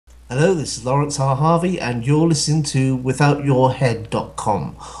Hello, this is Lawrence R. Harvey, and you're listening to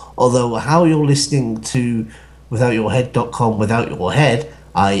WithoutYourHead.com. Although how you're listening to WithoutYourHead.com without your head,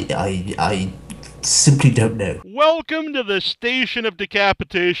 I simply don't know. Welcome to the Station of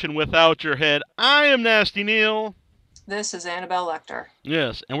Decapitation Without Your Head. I am Nasty Neil. This is Annabelle Lecter.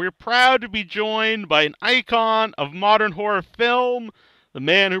 Yes, and we're proud to be joined by an icon of modern horror film, the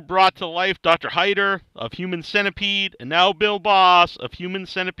man who brought to life Dr. Hyder of Human Centipede, and now Bill Boss of Human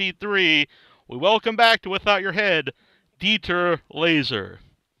Centipede 3. We welcome back to Without Your Head, Dieter Laser.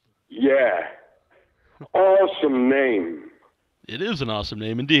 Yeah. Awesome name. It is an awesome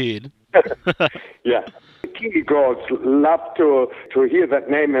name indeed. Yeah. TV girls love to hear that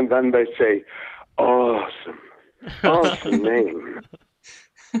name and then they say, awesome. Awesome name.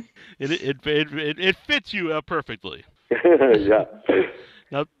 It fits you perfectly. Yeah.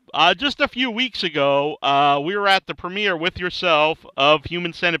 Now, just a few weeks ago, we were at the premiere with yourself of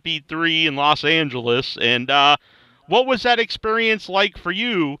Human Centipede 3 in Los Angeles, and what was that experience like for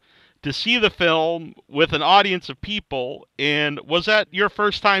you to see the film with an audience of people, and was that your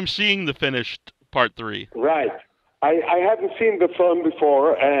first time seeing the finished Part 3? Right. I hadn't seen the film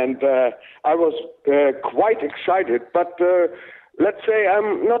before, and I was quite excited, but let's say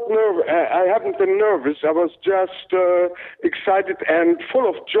I'm not nervous. I haven't been nervous. I was just excited and full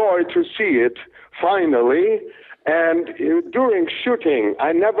of joy to see it, finally. And during shooting,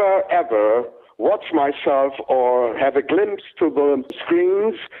 I never, ever watch myself or have a glimpse to the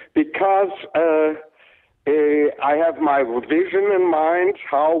screens because I have my vision in mind,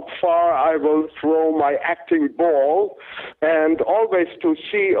 how far I will throw my acting ball, and always to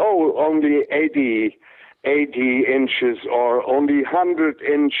see, only 80 inches or only 100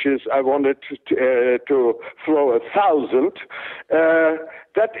 inches, I wanted to throw 1,000.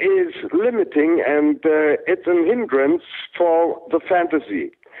 That is limiting, and it's a hindrance for the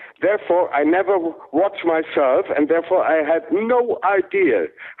fantasy. Therefore, I never watched myself, and therefore I had no idea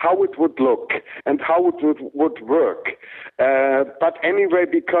how it would look and how it would work. But anyway,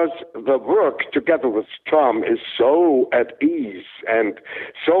 because the work together with Tom is so at ease and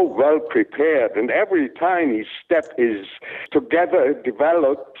so well prepared, and every tiny step is together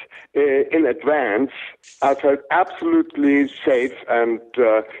developed in advance, I felt absolutely safe and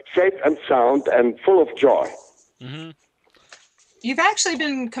sound and full of joy. Mm-hmm. You've actually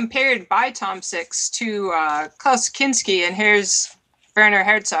been compared by Tom Six to Klaus Kinski, and here's Werner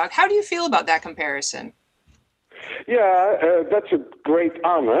Herzog. How do you feel about that comparison? Yeah, that's a great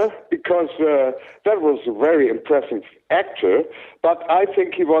honor because that was a very impressive actor, but I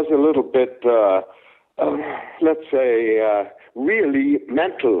think he was a little bit, let's say, really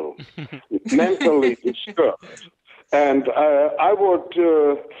mentally disturbed. And I would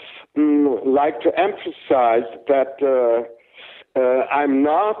like to emphasize that I'm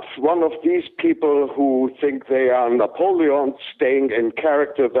not one of these people who think they are Napoleons staying in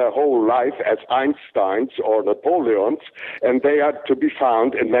character their whole life as Einsteins or Napoleons, and they are to be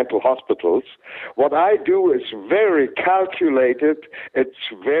found in mental hospitals. What I do is very calculated. It's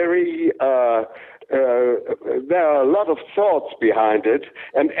very there are a lot of thoughts behind it,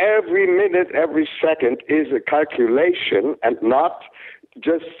 and every minute, every second is a calculation and not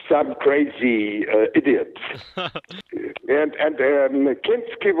just some crazy idiot. And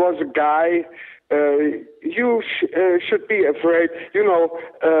Kinski was a guy. You should be afraid. You know,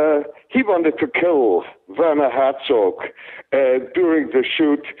 he wanted to kill Werner Herzog during the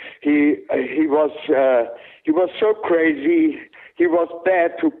shoot. He was so crazy. He was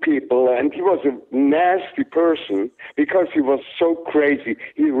bad to people, and he was a nasty person because he was so crazy.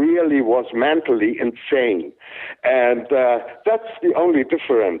 He really was mentally insane. And that's the only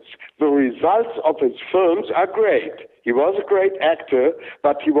difference. The results of his films are great. He was a great actor,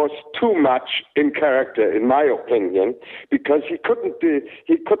 but he was too much in character, in my opinion, because he couldn't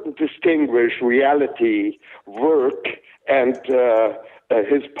distinguish reality, work, and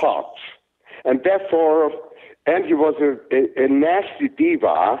his parts. And therefore, and he was a nasty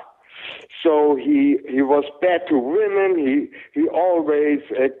diva, so he was bad to women. He always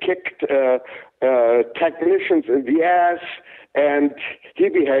kicked technicians in the ass, and he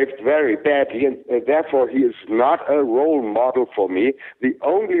behaved very badly, and therefore he is not a role model for me. The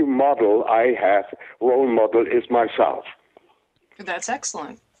only model I have, role model, is myself. That's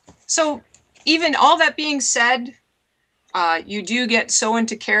excellent. So, even all that being said, you do get so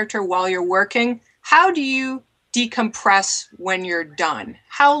into character while you're working. How do you decompress when you're done?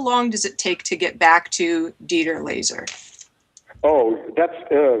 How long does it take to get back to Dieter Laser? Oh, that's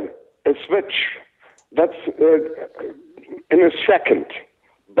a switch. That's in a second.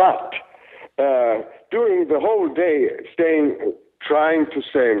 But during the whole day, staying trying to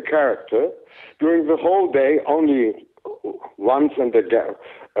stay in character. During the whole day, only once and again.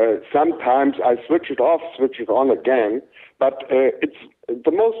 Sometimes I switch it off, switch it on again. But it's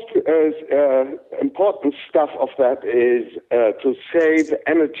the most important stuff of that is to save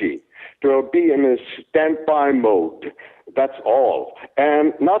energy, to be in a standby mode. That's all.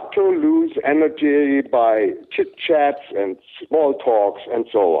 And not to lose energy by chit-chats and small talks and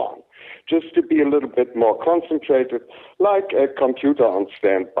so on. Just to be a little bit more concentrated, like a computer on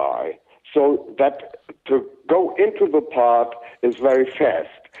standby. So that to go into the part is very fast.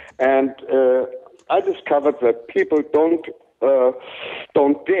 And I discovered that people don't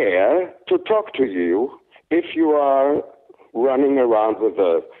dare to talk to you if you are running around with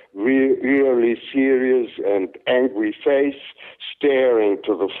a really serious and angry face, staring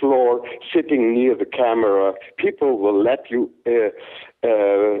to the floor, sitting near the camera. People will let you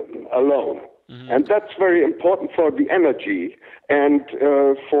alone. Mm-hmm. And that's very important for the energy and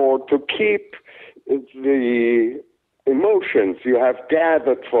to keep the emotions you have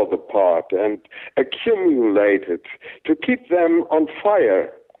gathered for the part and accumulated, to keep them on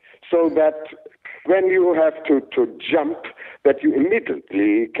fire so that when you have to jump, that you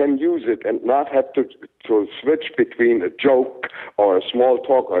immediately can use it and not have to switch between a joke or a small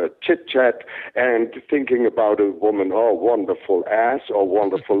talk or a chit-chat and thinking about a woman, oh, wonderful ass or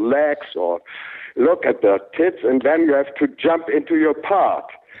wonderful legs or look at the tits, and then you have to jump into your part.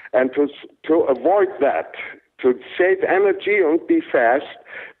 And to avoid that, to save energy and be fast,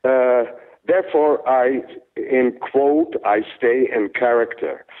 therefore in quote, I stay in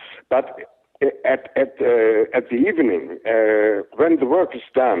character. But at the evening, when the work is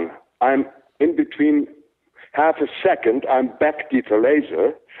done, I'm in between half a second, I'm back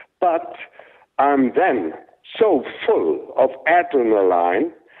laser, but I'm then so full of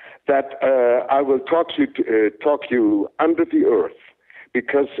adrenaline that I will talk you under the earth.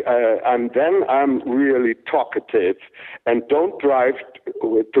 Because I'm really talkative, and don't drive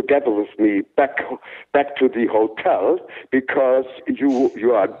together with me back to the hotel because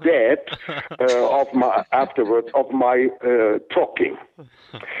you are dead afterwards of my talking.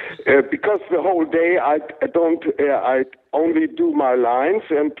 Because the whole day I only do my lines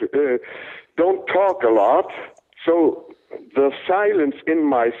and don't talk a lot. So the silence in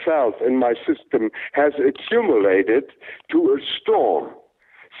myself, in my system, has accumulated to a storm.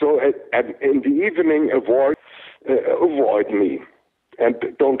 So in the evening, avoid me and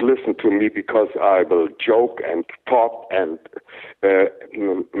don't listen to me because I will joke and talk and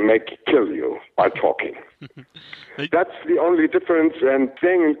kill you by talking. That's the only difference. And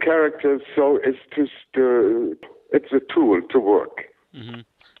staying in character, so it's just it's a tool to work. Mm-hmm.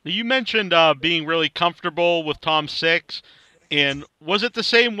 You mentioned being really comfortable with Tom Six, and was it the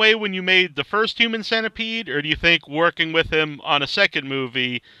same way when you made the first Human Centipede, or do you think working with him on a second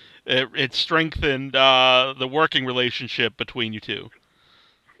movie, it strengthened the working relationship between you two?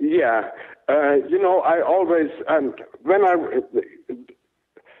 Yeah, I always when I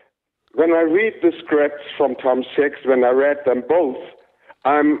read the scripts from Tom Six, when I read them both,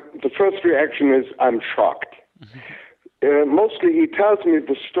 the first reaction is I'm shocked. Mm-hmm. Mostly he tells me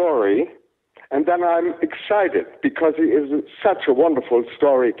the story, and then I'm excited because he is such a wonderful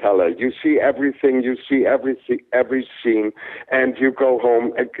storyteller. You see everything, you see every scene, and you go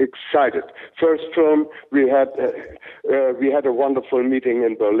home excited. First film, we had a wonderful meeting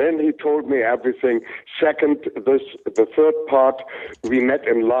in Berlin. He told me everything. Second, the third part, we met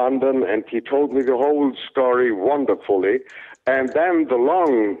in London, and he told me the whole story wonderfully. And then the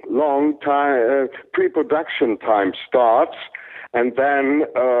long time pre-production time starts, and then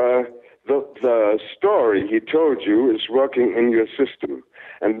the story he told you is working in your system.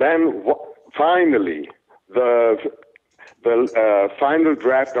 And then finally, the final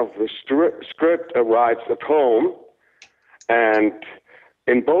draft of the script arrives at home, and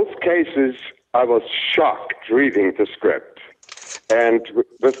in both cases, I was shocked reading the script. And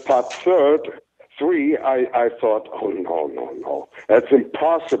with part three, I thought, oh, no, that's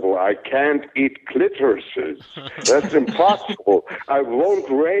impossible. I can't eat clitorises. That's impossible. I won't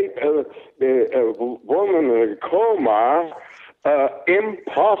rape a woman in a coma.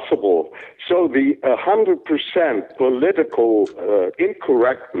 Impossible. So the 100% political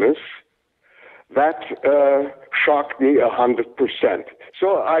incorrectness, that shocked me 100%.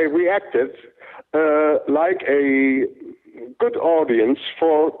 So I reacted like a good audience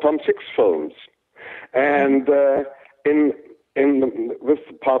for Tom Six films. And with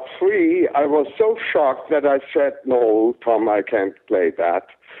part three, I was so shocked that I said, no, Tom, I can't play that.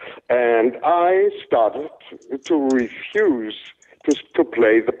 And I started to refuse to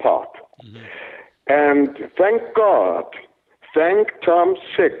play the part. Mm-hmm. And thank God thank Tom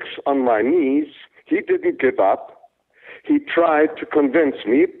Six on my knees. He didn't give up. He tried to convince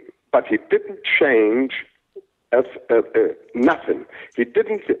me, but he didn't change nothing. He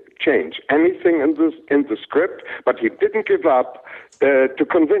didn't change anything in the script, but he didn't give up to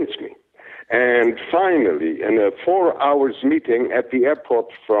convince me. And finally, in a 4 hours meeting at the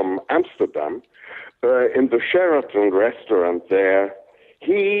airport from Amsterdam, in the Sheraton restaurant there,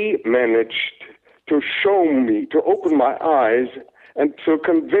 he managed to show me, to open my eyes and to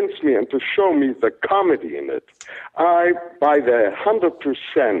convince me and to show me the comedy in it. By the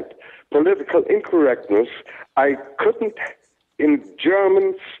 100% political incorrectness, I couldn't, in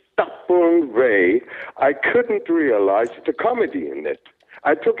German stubborn way, I couldn't realize the comedy in it.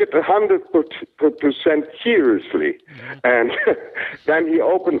 I took it 100% seriously. And then he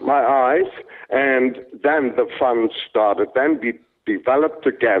opened my eyes, and then the fun started. Then we developed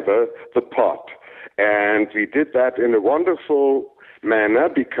together the plot. And we did that in a wonderful manner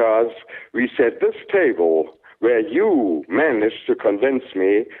because we said, this table where you managed to convince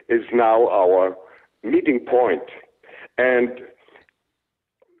me is now our meeting point. And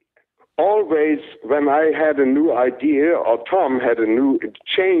always when I had a new idea or Tom had a new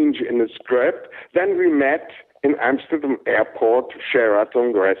change in the script, then we met in Amsterdam Airport,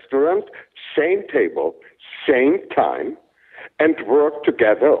 Sheraton restaurant, same table, same time, and worked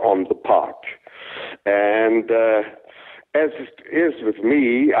together on the part. And as it is with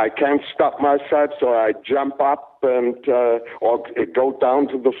me, I can't stop myself, so I jump up and or go down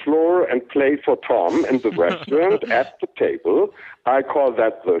to the floor and play for Tom in the restaurant at the table. I call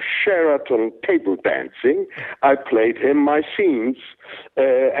that the Sheraton table dancing. I played him my scenes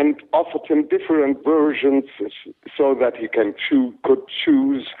and offered him different versions so that he could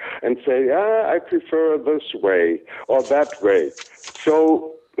choose and say, I prefer this way or that way.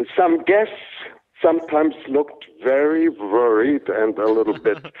 So some guests sometimes looked very worried and a little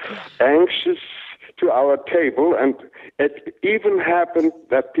bit anxious to our table, and it even happened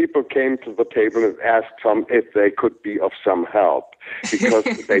that people came to the table and asked Tom if they could be of some help because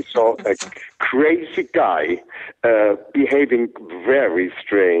they saw a crazy guy behaving very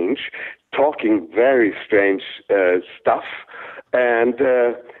strange, talking very strange stuff, and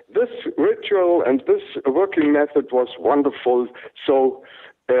this ritual and this working method was wonderful. So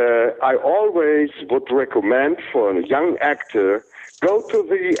I always would recommend for a young actor, go to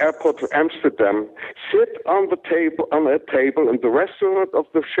the airport of Amsterdam, sit on a table in the restaurant of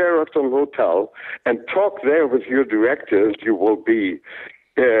the Sheraton Hotel, and talk there with your directors. You will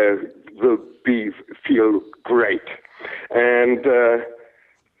feel great. And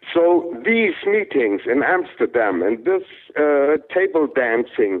so these meetings in Amsterdam and this table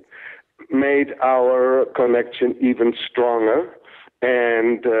dancing made our connection even stronger.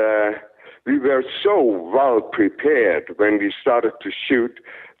 And we were so well prepared when we started to shoot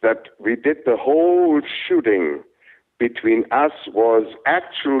that we did the whole shooting between us was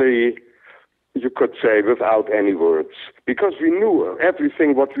actually, you could say, without any words, because we knew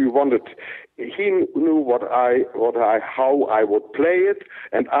everything what we wanted. He knew how I would play it,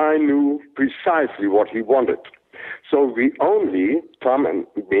 and I knew precisely what he wanted. So we only, Tom and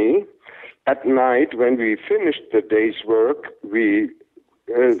me, at night, when we finished the day's work, we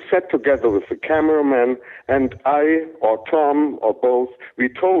sat together with the cameraman, and I or Tom or both, we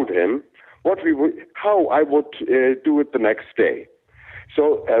told him how I would do it the next day.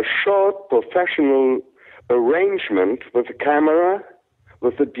 So a short professional arrangement with the camera,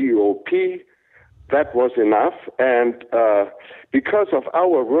 with the DOP, that was enough. And because of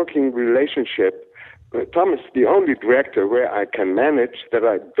our working relationship, Tom is the only director where I can manage that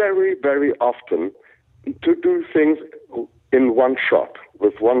I very, very often to do things in one shot,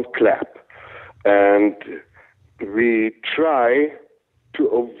 with one clap. And we try to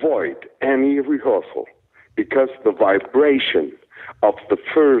avoid any rehearsal because the vibration of the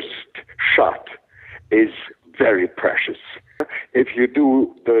first shot is very precious. If you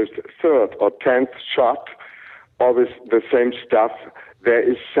do the third or 10th shot, always the same stuff, there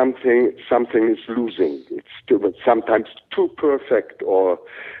is something is losing. It's sometimes too perfect or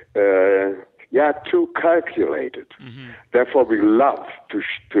too calculated. Mm-hmm. Therefore, we love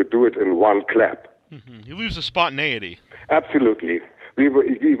to do it in one clap. Mm-hmm. You lose the spontaneity. Absolutely. We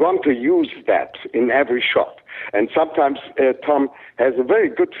want to use that in every shot. And sometimes Tom has a very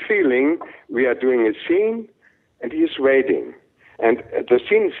good feeling. We are doing a scene, and he's waiting. And the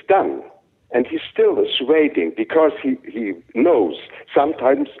scene is done, and he still is waiting because he knows.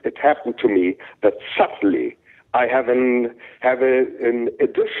 Sometimes it happened to me that suddenly I have an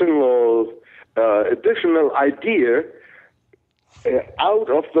additional idea out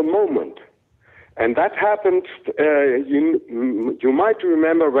of the moment. And that happened, you might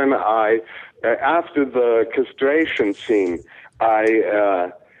remember when after the castration scene,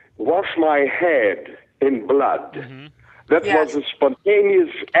 I washed my head in blood. Mm-hmm. That Yes. was a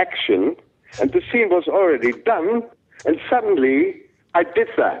spontaneous action, and the scene was already done, and suddenly I did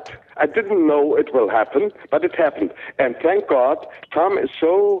that. I didn't know it will happen, but it happened. And thank God, Tom is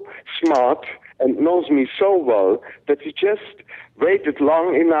so smart and knows me so well that he just waited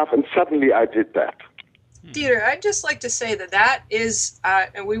long enough, and suddenly I did that. Dieter, I'd just like to say that is,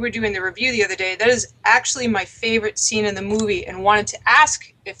 and we were doing the review the other day, that is actually my favorite scene in the movie, and wanted to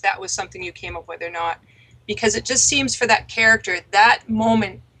ask if that was something you came up with or not, because it just seems for that character, that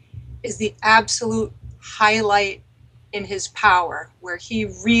moment is the absolute highlight in his power, where he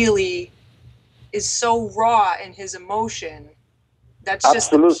really is so raw in his emotion. That's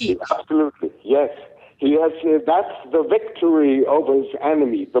just the Absolutely, peak. absolutely, yes. He has. That's the victory over his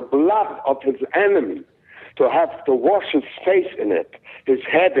enemy, the blood of his enemy. To have to wash his face in it, his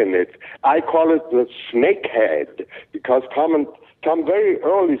head in it. I call it the snake head, because Tom very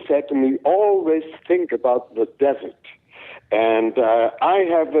early said to me, always think about the desert. And I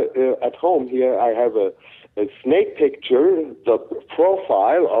have at home here, I have a snake picture, the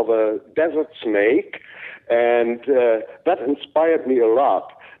profile of a desert snake, and that inspired me a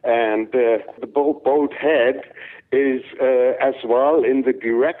lot. And the bold head is as well in the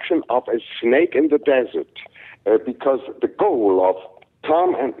direction of a snake in the desert, because the goal of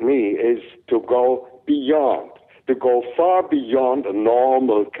Tom and me is to go beyond, to go far beyond a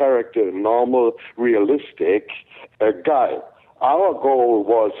normal character, a normal realistic guy. Our goal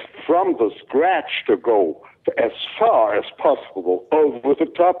was from the scratch to go as far as possible over the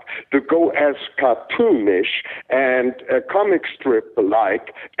top, to go as cartoonish and comic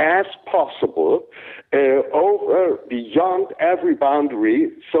strip-like as possible, over beyond every boundary.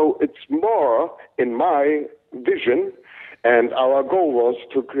 So it's more, in my vision, and our goal was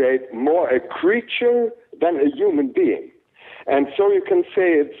to create more a creature than a human being. And so you can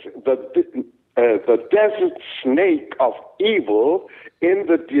say it's the desert snake of evil in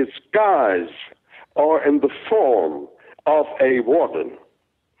the disguise or in the form of a warden.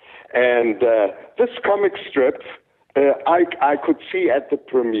 And this comic strip, I could see at the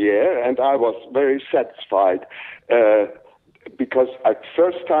premiere, and I was very satisfied because I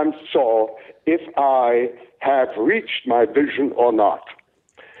first time saw if I have reached my vision or not.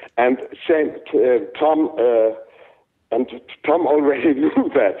 And Tom already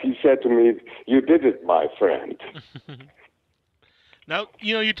knew that. He said to me, "You did it, my friend." Now,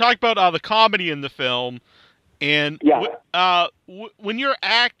 you talked about the comedy in the film, and Yeah. when you're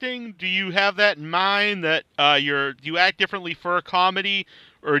acting, do you have that in mind that do you act differently for a comedy,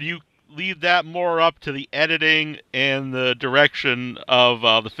 or do you leave that more up to the editing and the direction of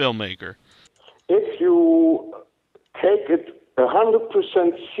the filmmaker? If you take it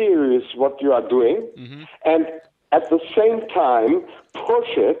 100% serious what you are doing, Mm-hmm. and at the same time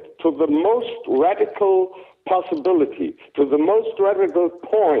push it to the most radical possibility, to the most radical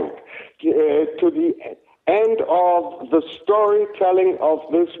point, to the end of the storytelling of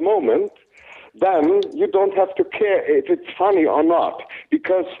this moment, then you don't have to care if it's funny or not,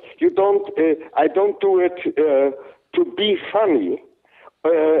 because I don't do it to be funny.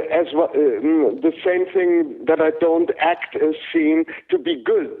 The same thing that I don't act a scene to be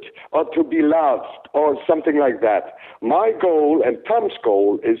good or to be loved or something like that. My goal and Tom's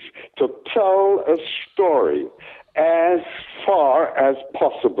goal is to tell a story as far as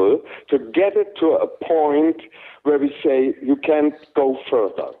possible, to get it to a point where we say you can't go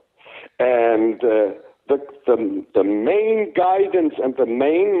further. And the main guidance and the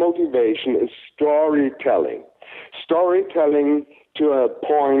main motivation is storytelling. Storytelling to a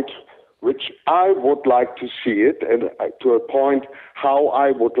point which I would like to see it, and to a point how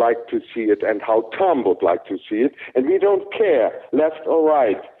I would like to see it, and how Tom would like to see it. And we don't care, left or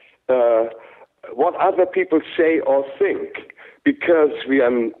right, what other people say or think, because we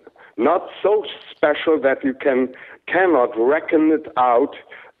are not so special that you cannot reckon it out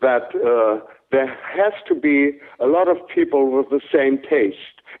that there has to be a lot of people with the same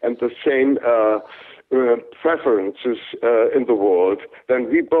taste and the same preferences in the world than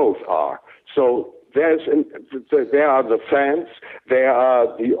we both are. So there are the fans, there are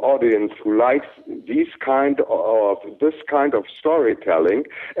the audience who likes this kind of storytelling,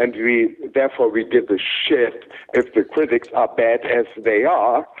 and therefore we give a shit if the critics are bad as they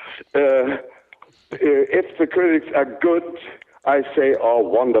are. If the critics are good, I say, oh,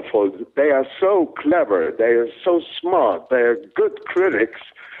 wonderful. They are so clever. They are so smart. They are good critics,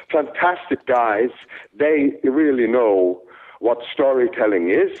 fantastic guys. They really know what storytelling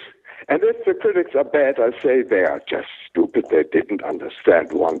is, And if the critics are bad, I say they are just stupid. They didn't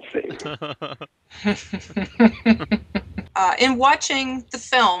understand one thing. In watching the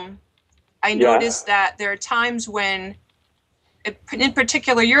film, I noticed that there are times when, in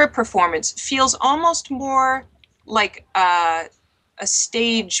particular, your performance feels almost more like a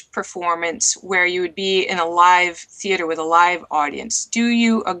stage performance where you would be in a live theater with a live audience. Do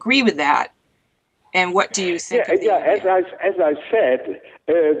you agree with that? And what do you think of the idea? As I said,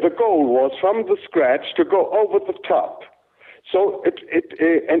 the goal was from the scratch to go over the top. So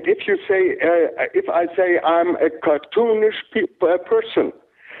and if you say, if I say I'm a cartoonish person,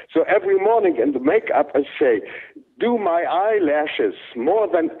 so every morning in the makeup I say, do my eyelashes more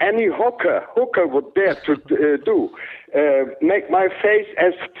than any hooker would dare to do. Make my face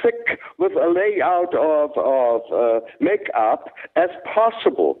as thick with a layout of makeup as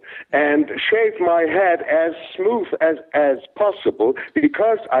possible, and shave my head as smooth as possible,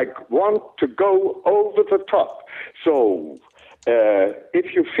 because I want to go over the top. So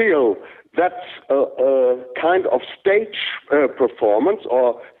if you feel that's a kind of stage performance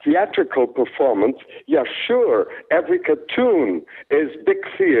or theatrical performance, yeah, sure, every cartoon is big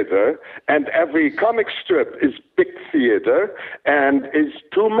theater, and every comic strip is big theater, and is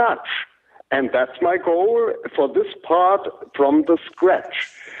too much. And that's my goal for this part from the scratch.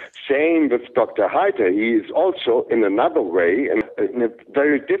 Same with Dr. Heiter. He is also, in another way, in a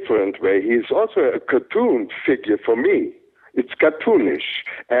very different way, he is also a cartoon figure for me. It's cartoonish,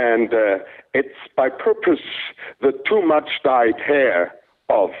 and it's by purpose the too much dyed hair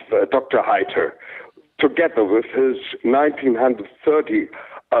of Dr. Heiter, together with his 1930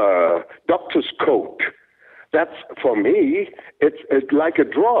 doctor's coat. That's, for me, it's like a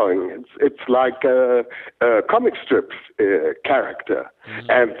drawing. It's like a comic strip character,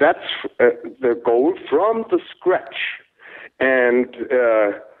 and that's the goal from the scratch. And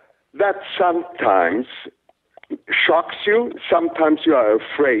that sometimes shocks you, sometimes you are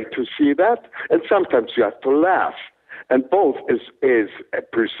afraid to see that, and sometimes you have to laugh. And both is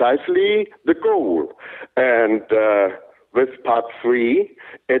precisely the goal. And with part 3,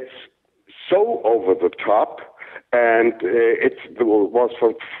 it's so over the top, and it was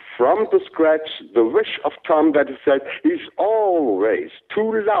from the scratch the wish of Tom that he said he's always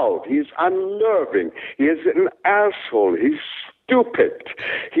too loud, he's unnerving, he is an asshole, he's stupid,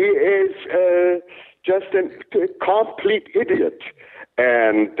 he is just a complete idiot.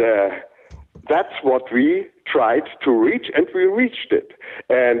 And that's what we tried to reach, and we reached it.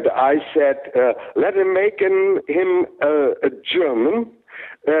 And I said, let him make him a German,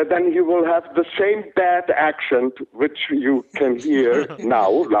 then he will have the same bad accent which you can hear now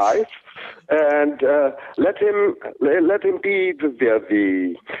live, and let him be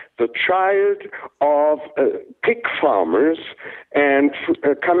the child of pig farmers and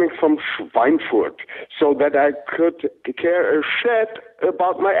coming from Schweinfurt, so that I could care a shit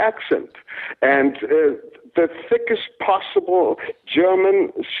about my accent. And the thickest possible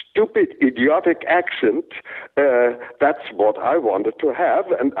German, stupid, idiotic accent, that's what I wanted to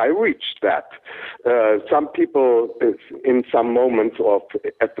have, and I reached that. Some people, in some moments of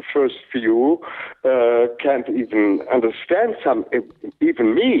at the first view, can't even understand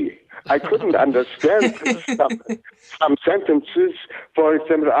even me. I couldn't understand some sentences. For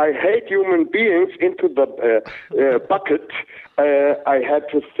example, I hate human beings into the bucket. I had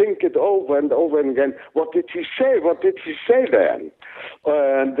to think it over and over again. What did he say? What did he say then?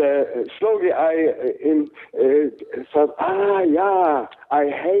 And slowly I thought, yeah, I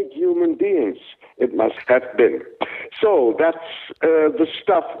hate human beings. It must have been. So that's the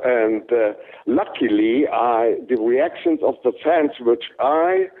stuff. And luckily, the reactions of the fans, which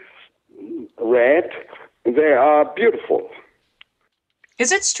I read, they are beautiful.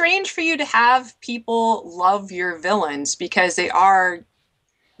 Is it strange for you to have people love your villains because they are,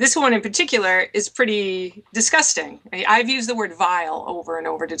 this one in particular is pretty disgusting. I've used the word vile over and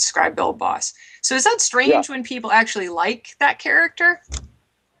over to describe Bill Boss. So is that strange when people actually like that character?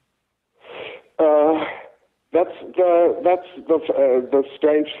 That's the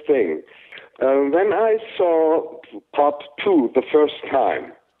strange thing. When I saw part 2 the first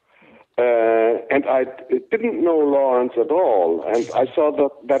time, and I didn't know Lawrence at all, and I saw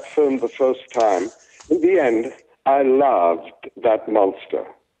that film the first time. In the end, I loved that monster.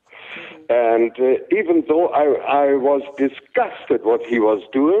 And even though I was disgusted what he was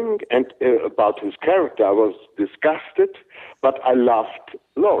doing and about his character, I was disgusted, but I loved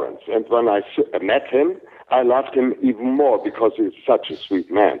Lawrence. And when I met him, I loved him even more because he's such a sweet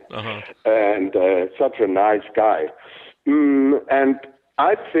man and such a nice guy. And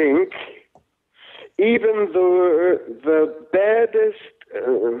I think even the baddest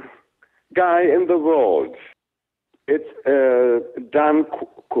guy in the world. It's done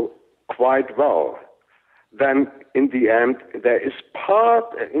quite well. Then in the end, there is part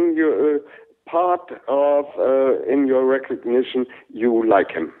in your in your recognition you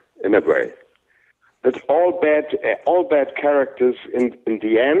like him in a way. That all bad characters in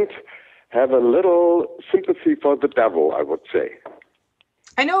the end have a little sympathy for the devil, I would say.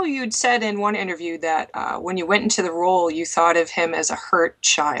 I know you'd said in one interview that when you went into the role, you thought of him as a hurt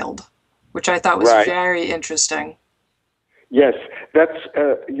child, which I thought was Right. very interesting. Yes, that's,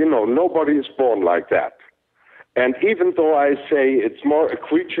 nobody is born like that. And even though I say it's more a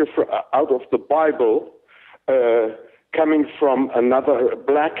creature out of the Bible, coming from another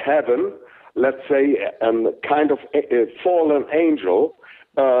black heaven, let's say a kind of a fallen angel,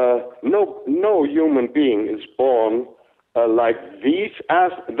 no human being is born like this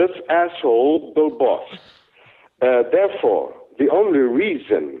asshole Bill Boss. Therefore, the only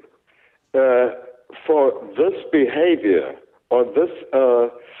reason for this behavior or this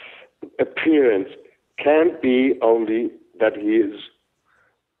appearance can be only that he is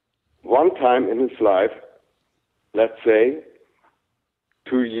one time in his life, let's say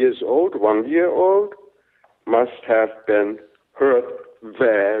 2 years old, 1 year old, must have been hurt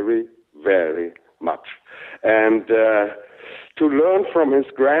very, very much. And to learn from his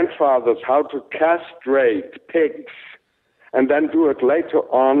grandfathers how to castrate pigs and then do it later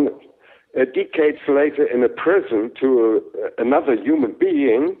on, decades later in a prison to another human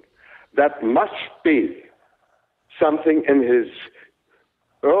being, that must be something in his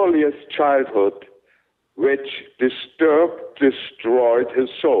earliest childhood which destroyed his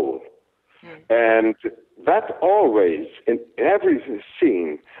soul. And that always, in every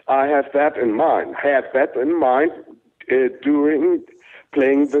scene, I have that in mind. During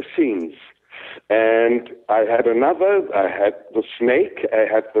playing the scenes. And I had the snake, I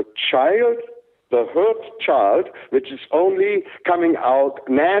had the child, the hurt child, which is only coming out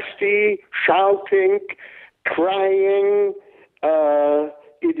nasty, shouting, crying,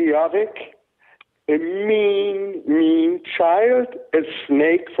 idiotic, a mean child, a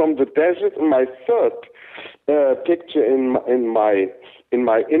snake from the desert. And my third picture in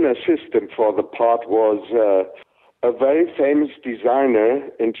my inner system for the part was a very famous designer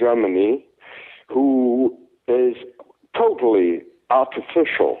in Germany who is totally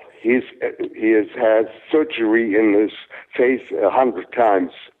artificial. He has surgery in his face 100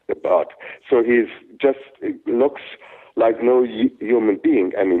 times about. So he looks like no human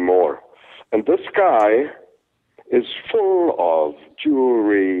being anymore. And this guy is full of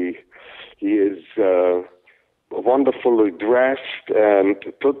jewelry. He is wonderfully dressed and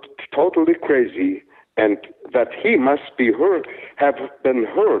totally crazy. And that he must be have been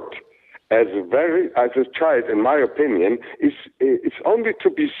hurt as a child, in my opinion, is only to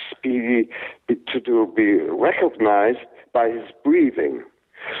be recognized by his breathing.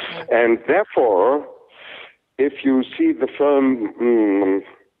 And therefore, if you see the film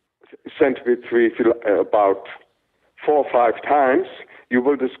Centipede 3 about 4 or 5 times, you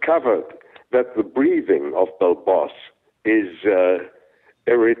will discover that the breathing of Bill Boss is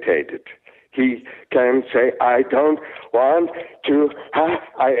irritated. He can say, I don't want to,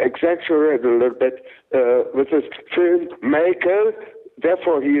 I exaggerate a little bit with this filmmaker.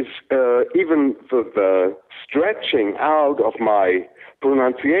 Therefore, he is, even the stretching out of my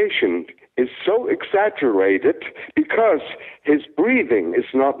pronunciation is so exaggerated because his breathing is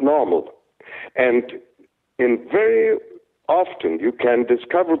not normal. And very often you can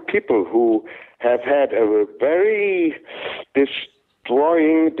discover people who have had a very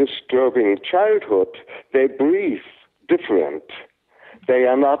disturbing childhood. They breathe different. They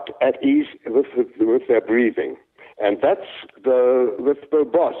are not at ease with their breathing. And that's with the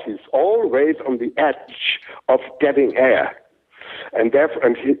boss. He's always on the edge of getting air. And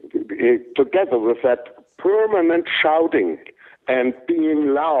therefore, he, together with that permanent shouting and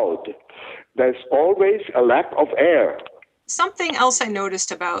being loud, there's always a lack of air. Something else I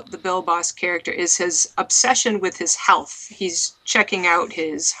noticed about the Bill Boss character is his obsession with his health. He's checking out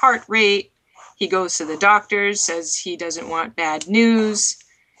his heart rate. He goes to the doctors, says he doesn't want bad news.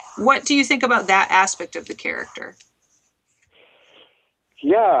 What do you think about that aspect of the character?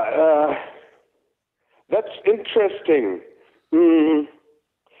 Yeah, that's interesting.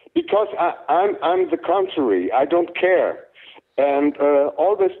 Because I'm the contrary. I don't care. And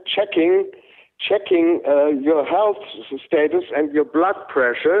always checking your health status and your blood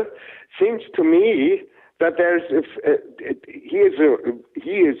pressure seems to me that he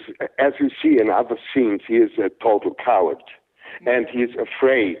is, as you see in other scenes, he is a total coward. and he's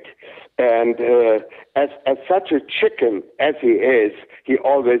afraid. And as such a chicken as he is he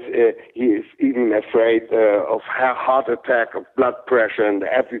is even afraid of heart attack, of blood pressure, and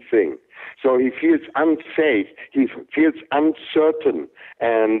everything. So he feels unsafe. He feels uncertain,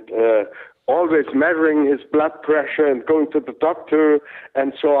 and always measuring his blood pressure and going to the doctor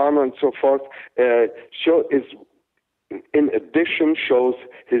and so on and so forth. In addition, shows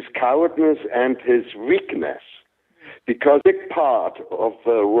his cowardness and his weakness, because a big part of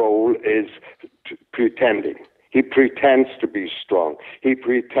the role is pretending. He pretends to be strong. He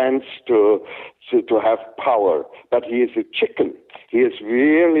pretends to have power, but he is a chicken. He is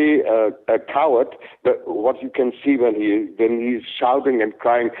really a coward. But what you can see when he's shouting and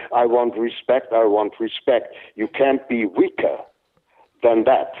crying, "I want respect, I want respect," you can't be weaker than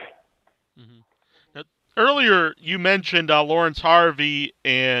that. Now, earlier, you mentioned Lawrence Harvey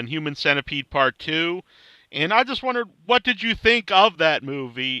and Human Centipede Part 2. And I just wondered, what did you think of that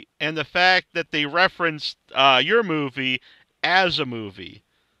movie and the fact that they referenced your movie as a movie?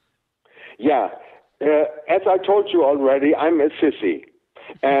 Yeah. As I told you already, I'm a sissy.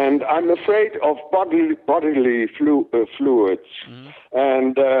 And I'm afraid of bodily fluids. Mm-hmm.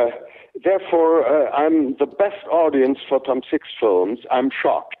 And therefore, I'm the best audience for Tom Six films. I'm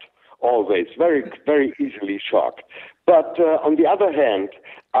shocked, always, very, very easily shocked. But on the other hand,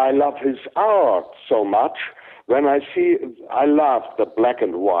 I love his art so much. When I love the black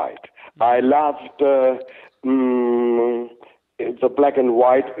and white. I love the black and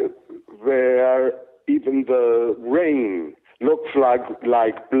white where even the rain looks like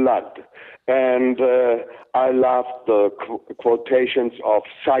blood. And I love the quotations of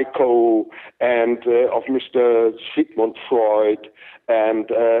Psycho and of Mr. Sigmund Freud and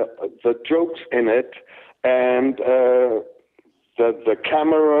the jokes in it. And the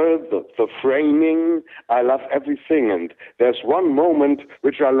camera, the framing, I love everything. And there's one moment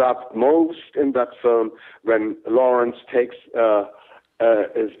which I loved most in that film when Lawrence takes a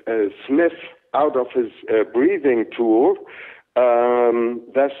sniff out of his breathing tool.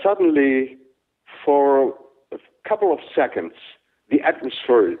 There's suddenly, for a couple of seconds, the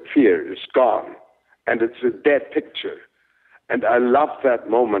atmosphere is gone, and it's a dead picture. And I love that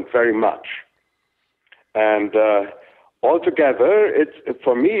moment very much. And altogether,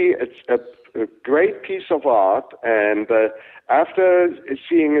 for me, it's a great piece of art. And after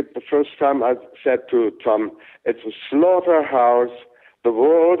seeing it the first time, I said to Tom, it's a slaughterhouse, the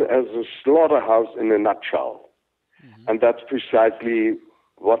world as a slaughterhouse in a nutshell. Mm-hmm. And that's precisely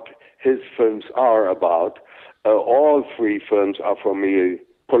what his films are about. All three films are, for me,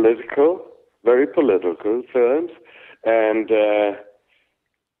 political, very political films. And the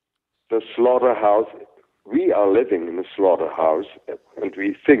slaughterhouse, we are living in a slaughterhouse, and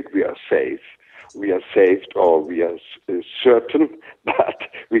we think we are safe. We are saved, or we are certain, but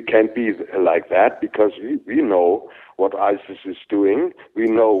we can't be like that, because we know what ISIS is doing. We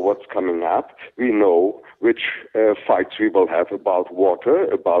know what's coming up. We know which fights we will have about water,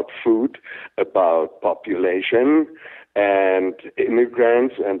 about food, about population, and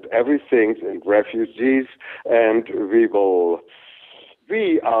immigrants, and everything, and refugees, and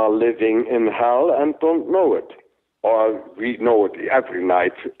we are living in hell and don't know it. Or we know it every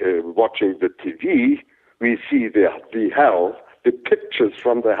night watching the TV. We see the hell, the pictures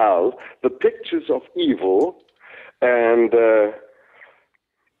from the hell, the pictures of evil, and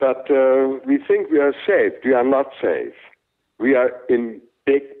but we think we are safe. We are not safe. We are in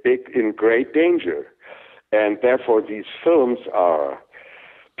great danger. And therefore these films are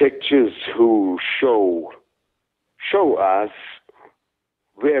pictures who show us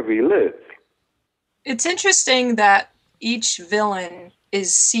where we live. It's interesting that each villain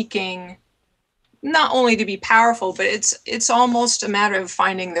is seeking not only to be powerful, but it's almost a matter of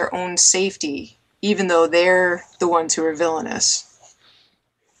finding their own safety, even though they're the ones who are villainous.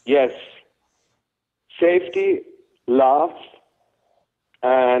 Yes. Safety, love,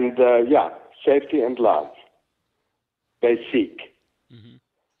 and safety and love. They seek. Mm-hmm.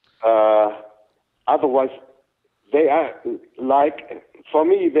 Otherwise, they are for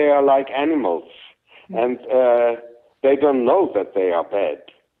me, they are like animals. And they don't know that they are bad.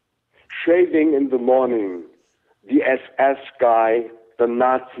 Shaving in the morning, the SS guy, the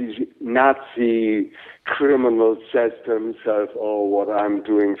Nazi criminal says to himself, "Oh, what I'm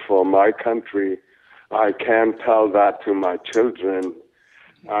doing for my country, I can't tell that to my children.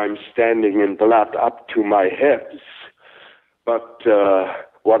 I'm standing in blood up to my hips. But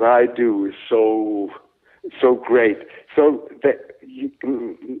what I do is so so great. So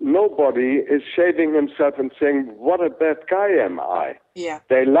nobody is shaving himself and saying, what a bad guy am I? Yeah.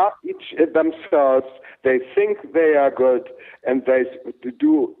 They love each themselves. They think they are good, and they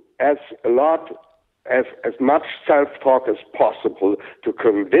do as much self-talk as possible to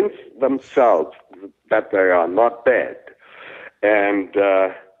convince themselves that they are not bad. And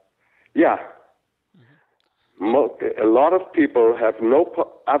a lot of people have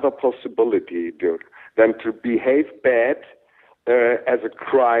no other possibility than to behave bad as a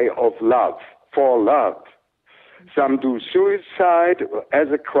cry of love, for love. Some do suicide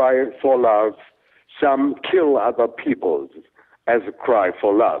as a cry for love. Some kill other people as a cry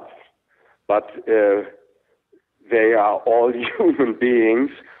for love. But they are all human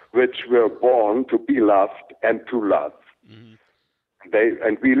beings which were born to be loved and to love. Mm-hmm.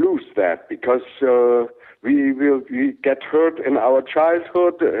 And we lose that because we get hurt in our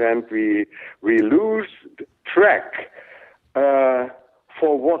childhood, and we lose track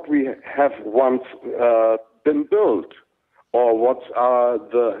for what we have once been built, or what's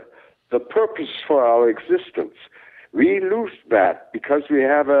the purpose for our existence. We lose that because we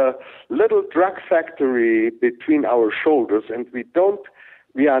have a little drug factory between our shoulders, and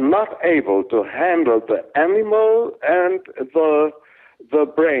we are not able to handle the animal and the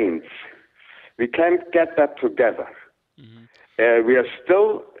brains. We can't get that together. Mm-hmm. We are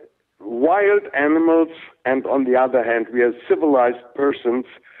still wild animals, and on the other hand, we are civilized persons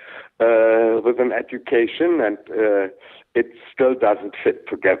with an education, and it still doesn't fit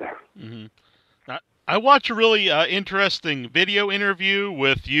together. Mm-hmm. I watched a really interesting video interview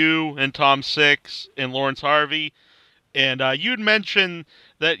with you and Tom Six and Lawrence Harvey, and you'd mentioned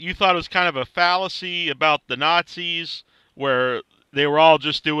that you thought it was kind of a fallacy about the Nazis, where they were all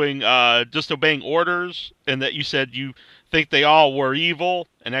just obeying orders, and that you said you think they all were evil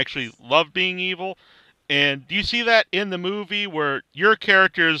and actually loved being evil. And do you see that in the movie, where your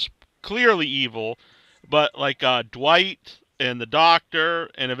character is clearly evil, but like Dwight and the doctor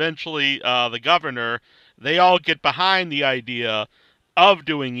and eventually the governor, they all get behind the idea of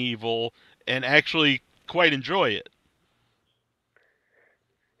doing evil and actually quite enjoy it?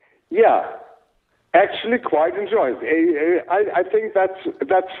 Yeah, actually quite enjoy it. I think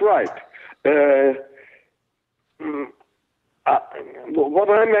that's right. What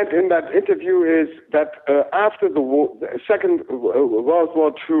I meant in that interview is that after the Second World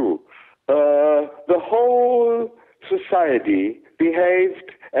War II, the whole society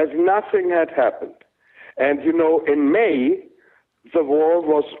behaved as nothing had happened. And, in May, the war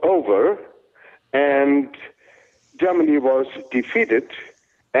was over, and Germany was defeated,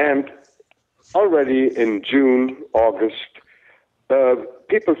 and already in June, August,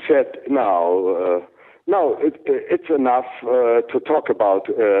 people said, no, it's enough to talk about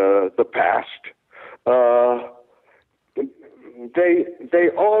the past. They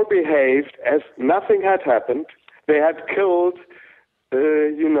all behaved as nothing had happened. They had killed,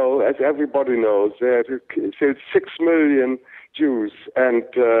 as everybody knows, they had killed 6 million Jews, and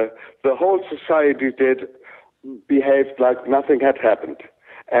the whole society behaved like nothing had happened.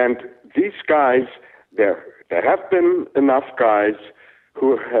 And these guys, there have been enough guys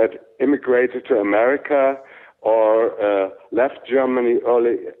who had immigrated to America or left Germany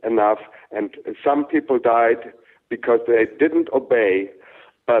early enough, and some people died because they didn't obey.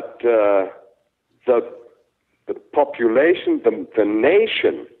 But the population, the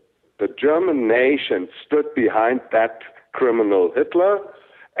nation, the German nation stood behind that criminal Hitler,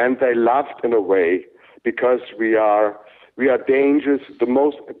 and they loved in a way, because we are dangerous.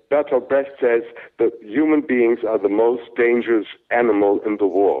 Bertolt Brecht says that human beings are the most dangerous animal in the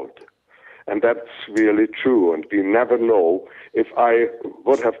world. And that's really true. And we never know. If I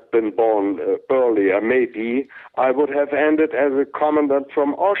would have been born earlier, maybe I would have ended as a commandant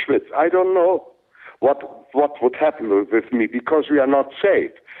from Auschwitz. I don't know what would happen with me, because we are not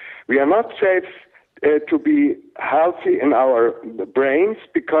safe. We are not safe to be healthy in our brains,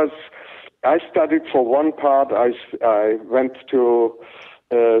 because I studied for one part. I went to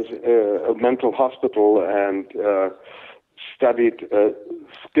a mental hospital and studied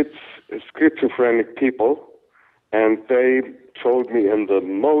schizophrenic people, and they told me in the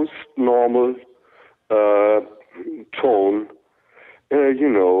most normal tone,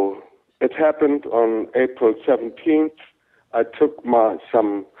 it happened on April 17th. I took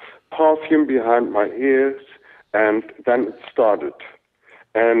some perfume behind my ears, and then it started.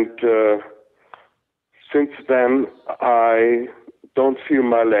 And since then, I don't feel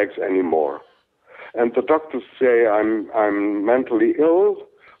my legs anymore. And the doctors say I'm mentally ill,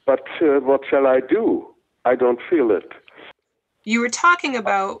 but what shall I do? I don't feel it. You were talking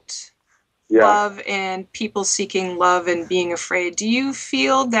about love and people seeking love and being afraid, do you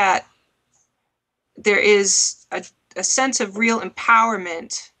feel that there is a sense of real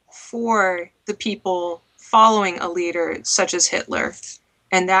empowerment for the people following a leader such as Hitler?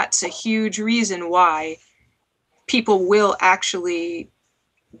 And that's a huge reason why people will actually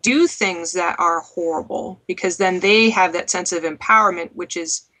do things that are horrible, because then they have that sense of empowerment, which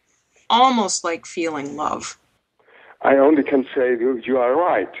is almost like feeling love. I only can say you are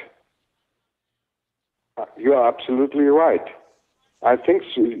right. You are absolutely right. I think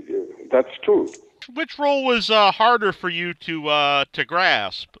that's true. Which role was harder for you to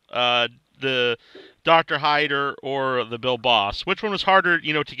grasp? The Dr. Hyder or the Bill Boss? Which one was harder,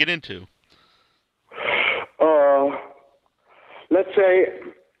 to get into? Let's say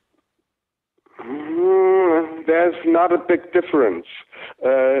there's not a big difference.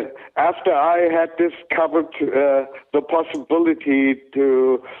 After I had discovered the possibility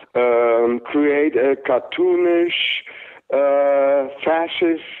to create a cartoonish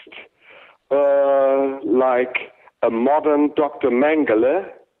fascist like a modern Dr.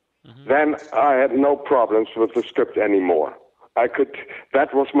 Mengele, then I had no problems with the script anymore.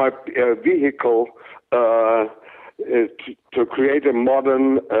 That was my vehicle to create a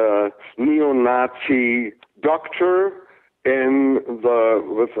modern neo-Nazi doctor in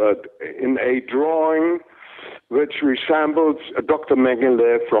a drawing which resembles Dr.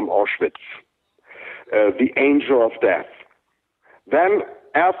 Mengele from Auschwitz, the angel of death. Then,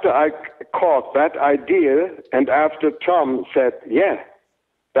 after I caught that idea, and after Tom said, yeah,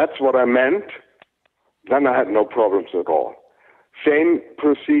 that's what I meant, then I had no problems at all. Same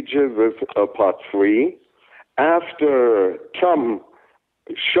procedure with part 3. After Tom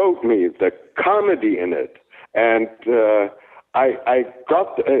showed me the comedy in it, and I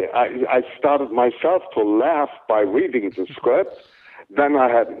started myself to laugh by reading the script, then I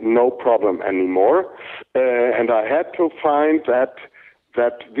had no problem anymore, and I had to find that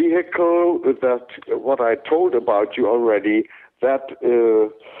vehicle, that what I told about you already, that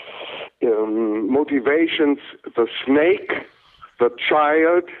motivations, the snake, the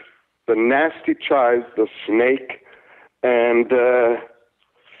child, the nasty child, the snake, and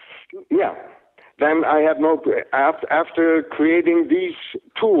then I had no, after creating these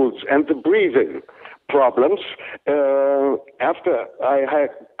tools and the breathing problems, after I had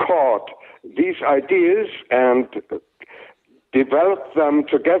caught these ideas and developed them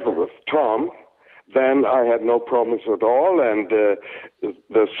together with Tom, then I had no problems at all, and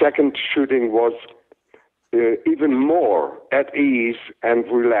the second shooting was even more at ease and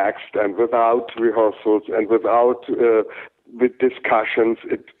relaxed and without rehearsals and without with discussions.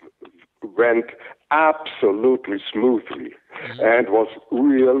 It went absolutely smoothly and was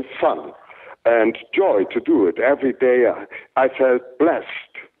real fun and joy to do it. Every day I felt blessed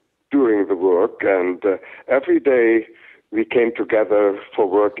doing the work, and every day we came together for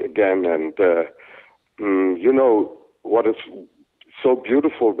work again. And you know what is so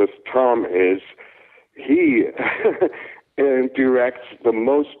beautiful with Tom is he directs the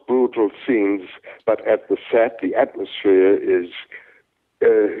most brutal scenes, but at the set the atmosphere is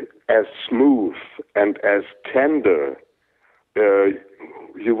as smooth and as tender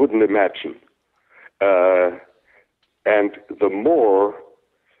you wouldn't imagine. And the more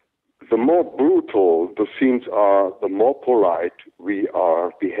brutal the scenes are, the more polite we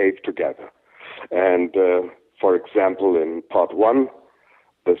are behaved together. And for example, in part 1,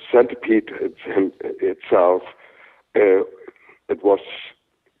 the Centipede itself, it was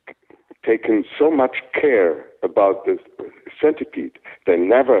taken so much care about the Centipede. They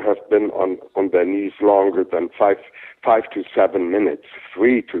never have been on their knees longer than 5 to 7 minutes,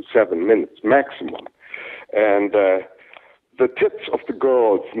 3 to 7 minutes maximum. And the tits of the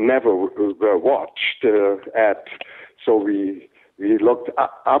girls never were watched so we looked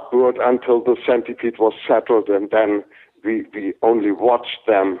upward until the Centipede was settled, and then we only watched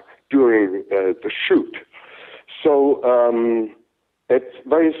them during the shoot. So it's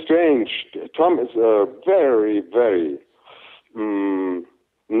very strange. Tom is a very, very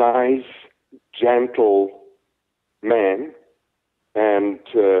nice, gentle man, and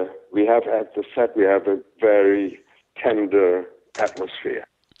we have at the set a very tender atmosphere.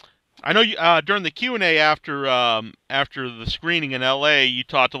 I know you, during the Q&A after the screening in L.A., you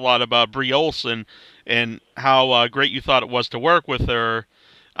talked a lot about Brie Olson and how great you thought it was to work with her.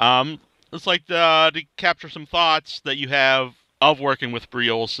 Let's like to capture some thoughts that you have of working with Brie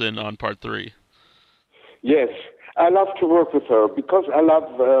Olson on part 3. Yes, I love to work with her because I love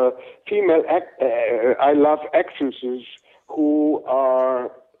I love actresses who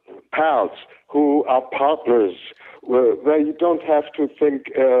are pals, who are partners, where you don't have to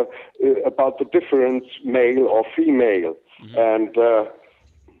think about the difference, male or female. Mm-hmm. And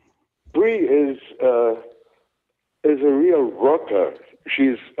Brie is a real worker.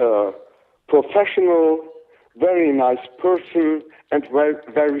 She's a professional, very nice person, and very,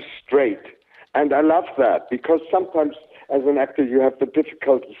 very straight. And I love that, because sometimes as an actor you have the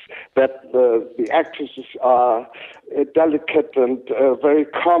difficulties that the actresses are delicate and very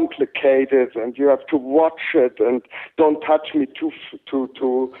complicated, and you have to watch it and don't touch me too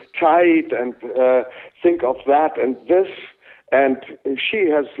tight, and think of that and this. And she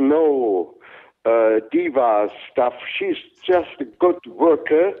has no diva stuff. She's just a good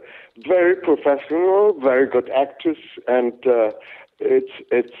worker, very professional, very good actress, and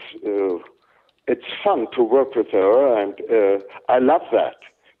it's fun to work with her, and I love that,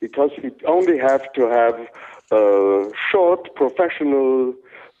 because you only have to have short professional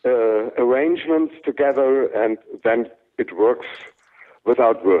arrangements together, and then it works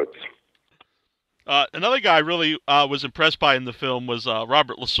without words. Another guy I really was impressed by in the film was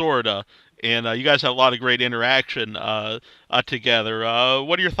Robert Lasorda, and you guys had a lot of great interaction together.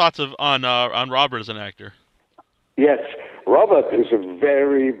 What are your thoughts on Robert as an actor? Yes, Robert is a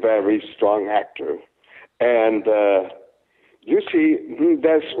very, very strong actor. And you see,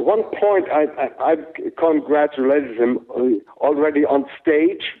 there's one point I congratulated him already on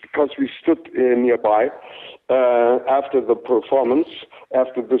stage, because we stood nearby after the performance,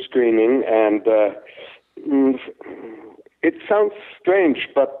 after the screening, and it sounds strange,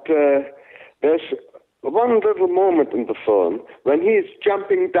 but there's one little moment in the film when he's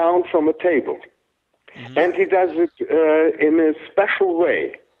jumping down from a table. Mm-hmm. And he does it in a special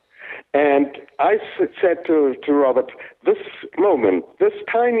way. And I said to Robert, this moment, this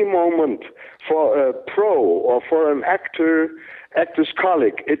tiny moment for a pro or for an actor's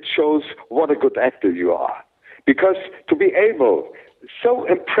colleague, it shows what a good actor you are. Because to be able, so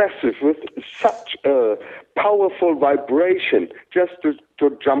impressive with such a powerful vibration, just to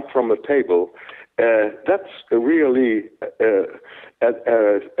jump from a table, that's really a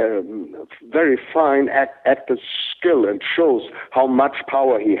very fine actor's skill, and shows how much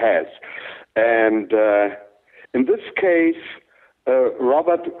power he has. And in this case,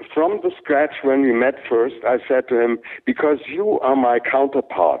 Robert, from the scratch, when we met first, I said to him, because you are my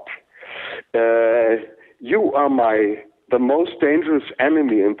counterpart, you are the most dangerous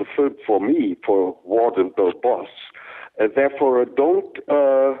enemy in the film for me, for Warden Bill Boss. Therefore, don't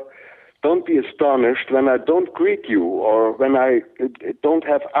be astonished when I don't greet you, or when I don't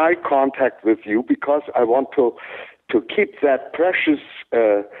have eye contact with you, because I want to keep that precious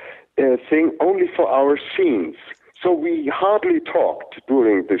thing only for our scenes. So we hardly talked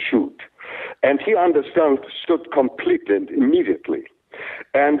during the shoot. And he understood completely and immediately.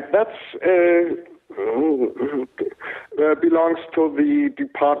 And that's belongs to the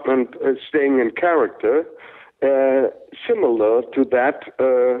department staying in character. Similar to that,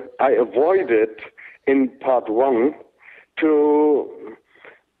 I avoided in part one to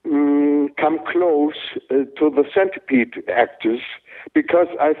come close to the Centipede actors, because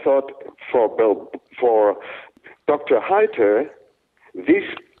I thought for Dr. Heiter, these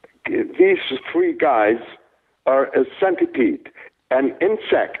three guys are a centipede, an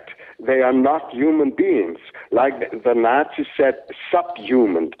insect. They are not human beings. Like the Nazis said,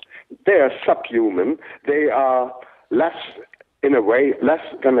 subhuman. They are subhuman. They are less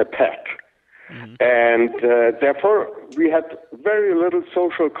than a pet. Mm-hmm. And therefore, we had very little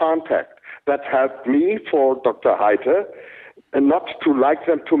social contact. That helped me for Dr. Heiter not to like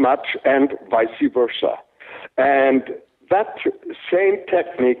them too much, and vice versa. And that same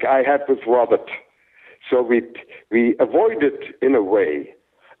technique I had with Robert. So we avoided, in a way,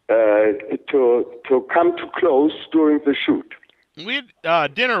 to come too close during the shoot. We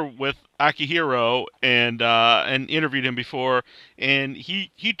had dinner with Akihiro and interviewed him before, and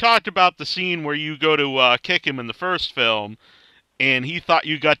he talked about the scene where you go to kick him in the first film, and he thought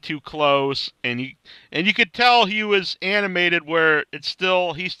you got too close, and you could tell he was animated, where he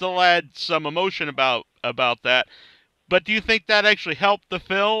still had some emotion about that. But do you think that actually helped the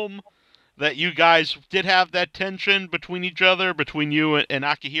film, that you guys did have that tension between each other, between you and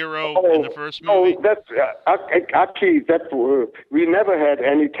Akihiro in the first movie? Oh, that's Aki. We never had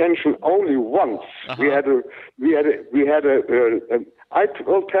any tension. Only once. Uh-huh. We had a. I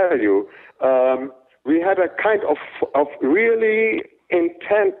will tell you. We had a kind of really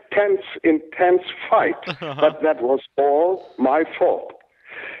intense fight, uh-huh. But that was all my fault.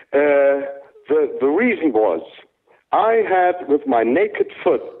 The reason was, I had, with my naked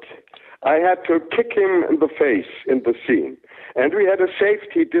foot, I had to kick him in the face in the scene. And we had a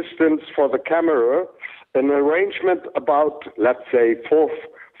safety distance for the camera an arrangement about, let's say, 4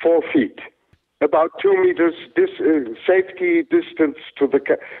 feet, about 2 meters safety distance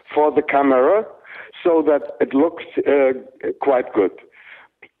for the camera, so that it looks quite good.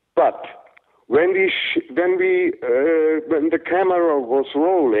 But when the camera was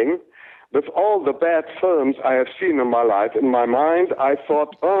rolling, with all the bad films I have seen in my life, in my mind, I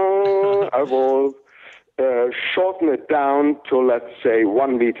thought, I will shorten it down to, let's say,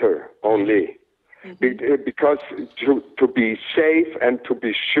 1 meter only. Because to be safe and to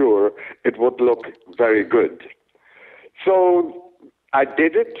be sure it would look very good. So I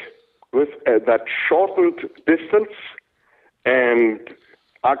did it with that shortened distance, and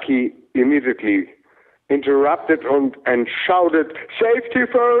Aki immediately interrupted and shouted, "Safety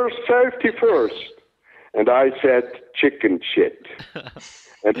first, safety first." And I said, "Chicken shit."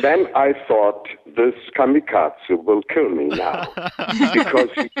 And then I thought, this kamikaze will kill me now, because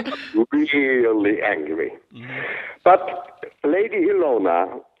he got really angry. But Lady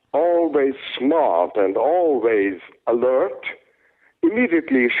Ilona, always smart and always alert,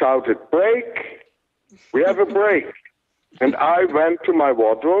 immediately shouted, "Break! We have a break." And I went to my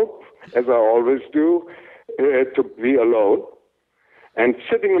wardrobe, as I always do, to be alone. And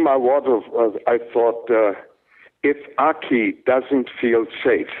sitting in my wardrobe, I thought, if Aki doesn't feel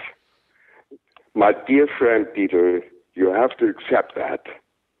safe, my dear friend Peter, you have to accept that.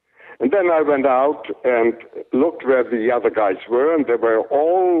 And then I went out and looked where the other guys were, and they were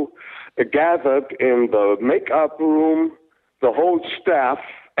all gathered in the makeup room, the whole staff,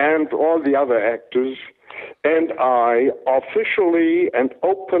 and all the other actors. And I officially and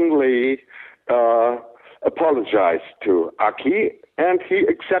openly apologized to Aki, and he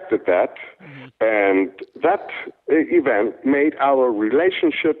accepted that. And that event made our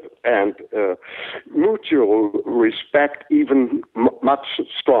relationship and mutual respect even much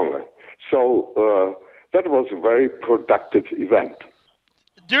stronger. So that was a very productive event.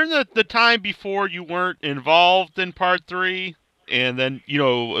 During the time before you weren't involved in Part 3, and then,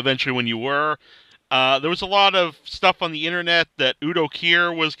 eventually when you were, there was a lot of stuff on the internet that Udo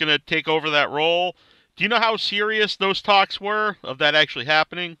Kier was going to take over that role. Do you know how serious those talks were of that actually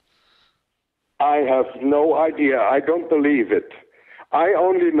happening? I have no idea. I don't believe it. I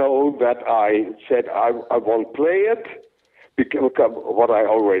only know that I said I won't play it, because what I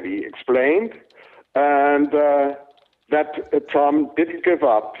already explained, and that Tom didn't give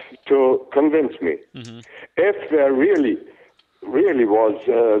up to convince me. If there really was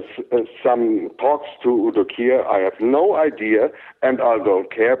some talks to Udo Kier, I have no idea, and I don't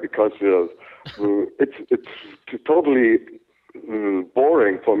care, because it's totally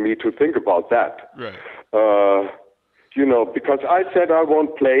boring for me to think about that. Right. Because I said I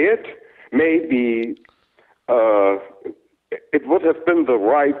won't play it. Maybe it would have been the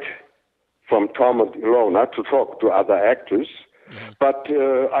right from Tom and Ilona to talk to other actors, but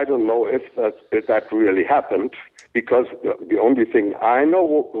I don't know if that really happened, because the only thing I know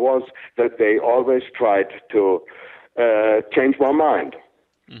was that they always tried to change my mind.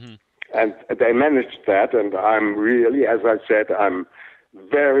 And they managed that, and I'm really, as I said, I'm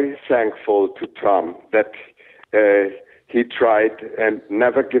very thankful to Tom that he tried and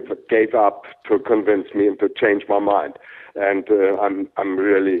never gave up to convince me and to change my mind. And I'm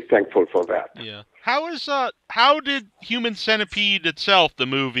really thankful for that. Yeah. How did Human Centipede itself, the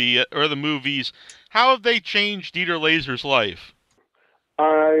movie or the movies, how have they changed Dieter Laser's life?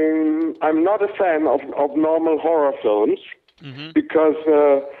 I'm not a fan of normal horror films, because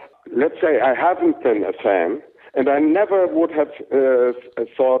let's say I haven't been a fan, and I never would have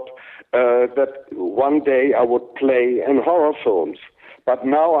thought that one day I would play in horror films. But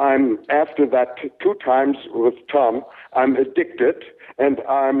now after that 2 times with Tom, I'm addicted, and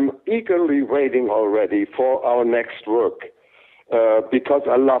I'm eagerly waiting already for our next work, because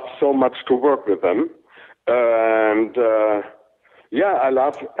I love so much to work with them. And I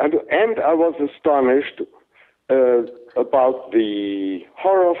love, and I was astonished about the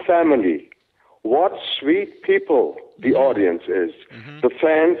horror family. What sweet people the audience is. The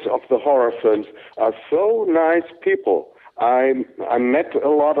fans of the horror films are so nice people. I met a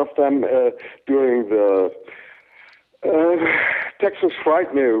lot of them during the Texas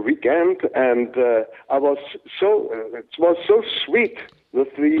Frightmare weekend, and it was so sweet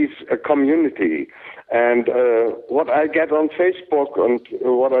with these community. And what I get on Facebook and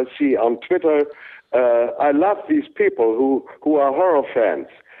what I see on Twitter, I love these people who are horror fans.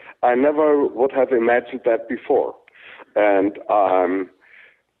 I never would have imagined that before. And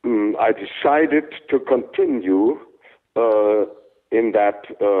I decided to continue in that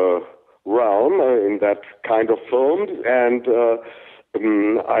realm, in that kind of films, and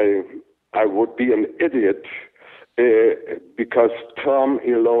I would be an idiot because Tom,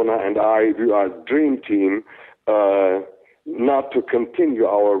 Ilona, and I, we are a dream team, not to continue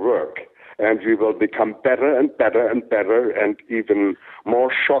our work. And we will become better and better and better and even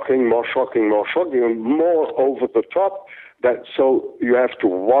more shocking, and more over the top. So you have to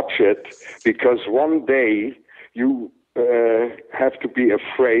watch it, because one day you have to be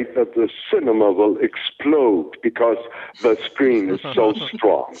afraid that the cinema will explode because the screen is so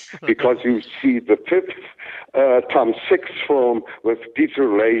strong. Because you see the fifth Tom Six film with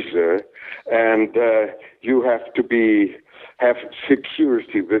Dieter Laser, and you have to have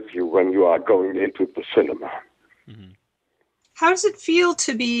security with you when you are going into the cinema. Mm-hmm. How does it feel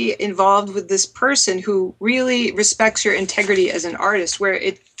to be involved with this person who really respects your integrity as an artist, where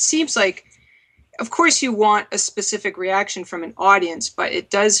it seems like, of course, you want a specific reaction from an audience, but it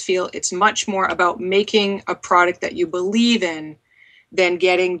does feel it's much more about making a product that you believe in than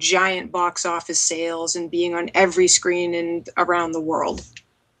getting giant box office sales and being on every screen and around the world?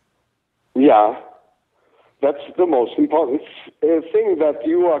 Yeah. That's the most important thing, that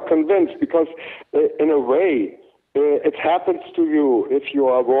you are convinced, because in a way, it happens to you if you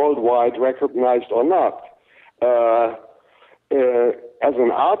are worldwide recognized or not. As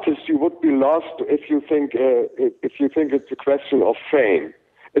an artist, you would be lost if you think it's a question of fame.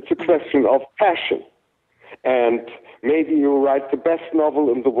 It's a question of passion. And maybe you write the best novel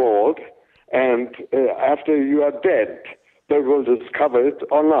in the world, and after you are dead, they will discover it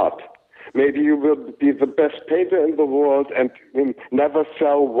or not. Maybe you will be the best painter in the world and never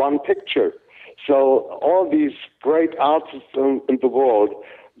sell one picture. So all these great artists in the world,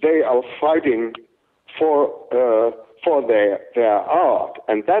 they are fighting for their art,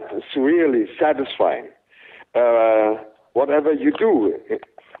 and that is really satisfying. Whatever you do,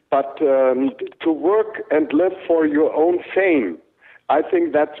 but to work and live for your own fame, I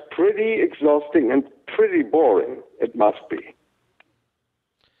think that's pretty exhausting and pretty boring. It must be.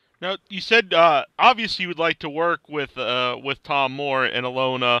 Now, you said obviously you would like to work with Tom Moore and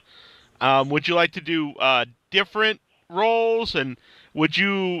Ilona. Would you like to do different roles? And would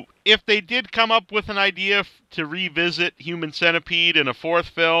you, if they did come up with an idea to revisit Human Centipede in a fourth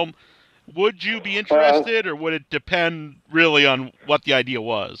film, would you be interested, or would it depend really on what the idea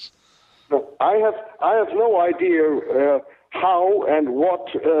was? I have no idea how and what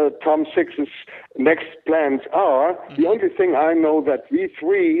Tom Six's next plans are. Mm-hmm. The only thing I know that we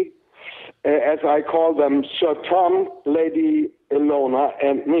three, as I call them, Sir Tom, Lady Ilona,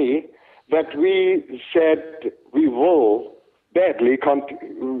 and me, that we said we will badly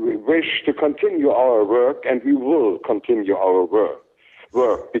wish to continue our work, and we will continue our work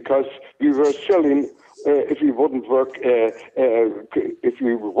because we were silly if we wouldn't work, if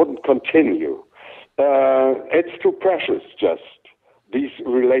we wouldn't continue. It's too precious, just this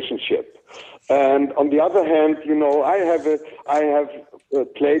relationship. And on the other hand, I have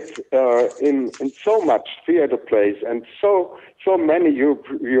played in so much theater plays and so many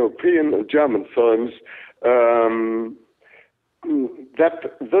European German films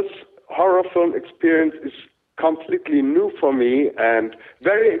that this horror film experience is completely new for me and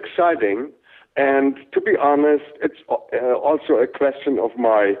very exciting. And to be honest, it's also a question of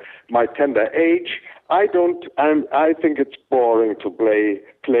my tender age. I think it's boring to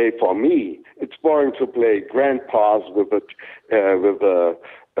play for me. It's boring to play grandpas with a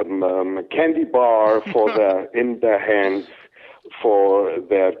candy bar in their hands for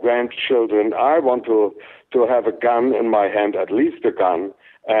their grandchildren. I want to have a gun in my hand, at least a gun,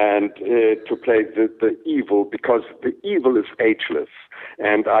 and to play the evil, because the evil is ageless.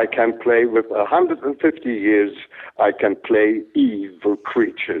 And I can play with 150 years, I can play evil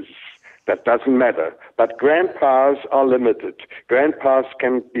creatures. That doesn't matter. But grandpas are limited. Grandpas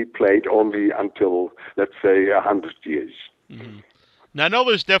can be played only until, let's say, 100 years. Mm-hmm. Now, I know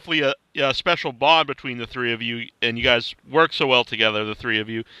there's definitely a special bond between the three of you, and you guys work so well together, the three of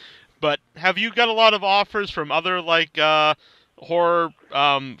you. But have you got a lot of offers from other, horror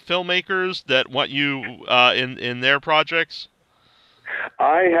filmmakers that want you in their projects?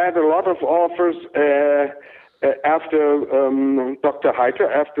 I had a lot of offers after Dr. Heiter,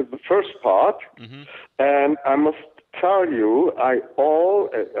 after the first part, mm-hmm. And I must tell you, I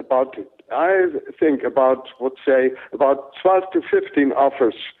think about 12 to 15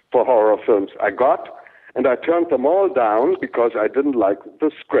 offers for horror films I got, and I turned them all down because I didn't like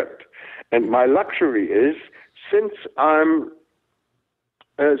the script. And my luxury is, since I'm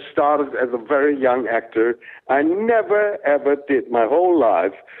started as a very young actor, I never ever did my whole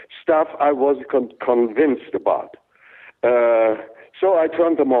life stuff I was convinced about. So I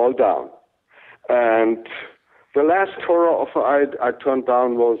turned them all down. And The last horror offer I turned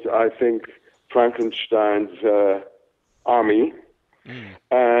down was, I think, Frankenstein's Army.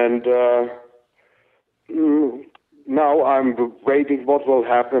 And now I'm waiting what will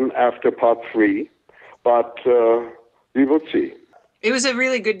happen after part 3, but we will see. It was a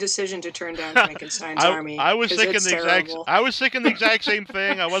really good decision to turn down Frankenstein's Army. I was 'cause thinking it's the exact. terrible. I was thinking the exact same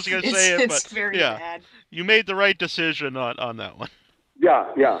thing. I wasn't going to say it, It's but very yeah, bad. you made the right decision on that one.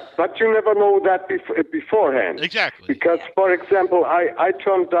 Yeah, but you never know that beforehand. Exactly. Because, for example, I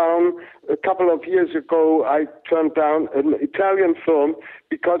turned down, a couple of years ago, I turned down an Italian film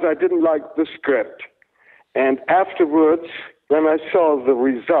because I didn't like the script. And afterwards, when I saw the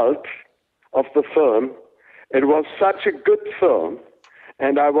result of the film, it was such a good film,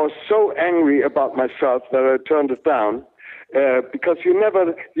 and I was so angry about myself that I turned it down, because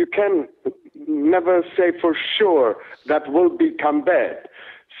you can never say for sure that will become bad.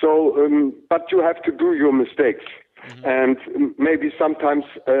 So, but you have to do your mistakes, and maybe sometimes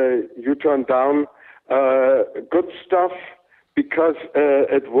you turn down good stuff because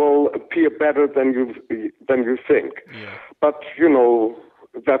it will appear better than you think. Yeah. But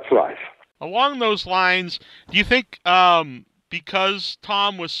that's life. Along those lines, do you think because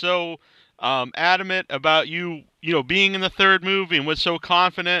Tom was so adamant about you being in the third movie and was so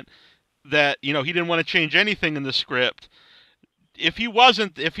confident that he didn't want to change anything in the script, if he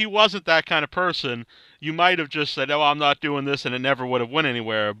wasn't that kind of person, you might have just said, "Oh, I'm not doing this," and it never would have went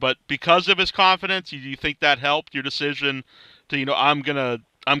anywhere. But because of his confidence, do you think that helped your decision to I'm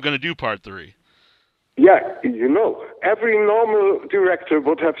gonna do part 3? Yeah, every normal director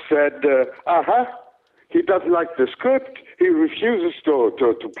would have said, he doesn't like the script, he refuses to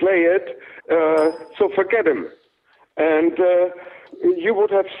play it, so forget him. And you would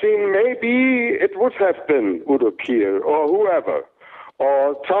have seen maybe it would have been Udo Kier or whoever,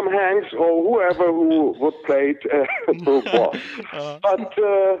 or Tom Hanks or whoever who would play the boss. But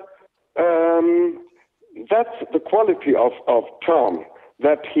that's the quality of Tom,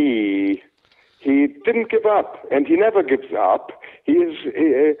 that he didn't give up, and he never gives up. In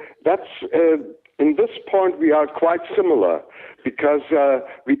this point we are quite similar, because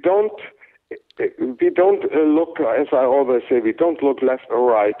we don't look, as I always say, we don't look left or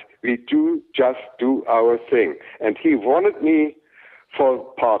right. We just do our thing. And he wanted me for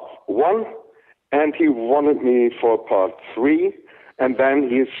part 1, and he wanted me for part 3, and then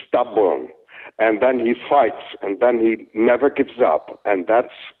he's stubborn. And then he fights, and then he never gives up. And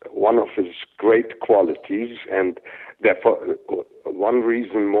that's one of his great qualities, and therefore one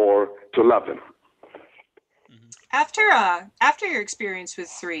reason more to love him. After your experience with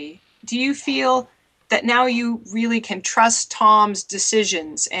 3, do you feel that now you really can trust Tom's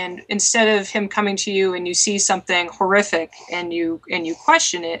decisions, and instead of him coming to you and you see something horrific and you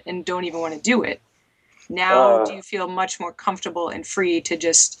question it and don't even want to do it, now do you feel much more comfortable and free to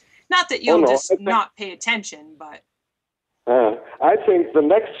just, not that you'll not pay attention, but... I think the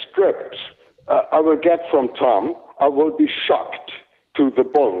next script I will get from Tom, I will be shocked to the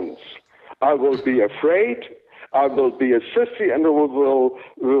bones. I will be afraid, I will be a sissy, and I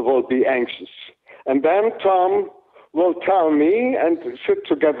will be anxious. And then Tom will tell me and sit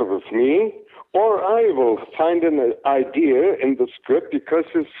together with me, or I will find an idea in the script, because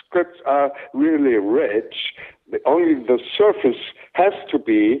his scripts are really rich. Only the surface has to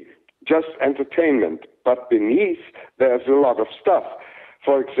be just entertainment, but beneath there's a lot of stuff.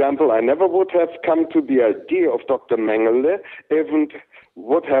 For example, I never would have come to the idea of Dr. Mengele, even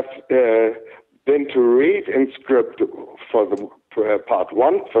would have been to read in script for the part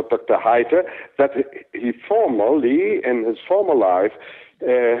 1 for Dr. Heiter, that he formerly, in his former life,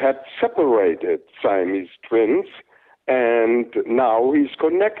 had separated Siamese twins, and now he's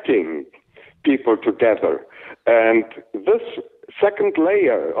connecting people together. And this second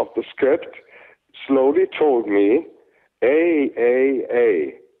layer of the script slowly told me,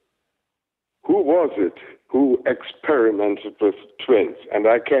 who was it who experimented with twins? And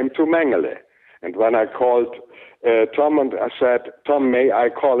I came to Mengele. And when I called Tom and I said, Tom, may I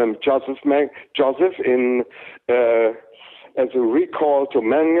call him Joseph in as a recall to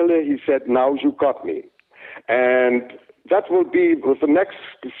Mengele, he said, now you got me. And that will be, with the next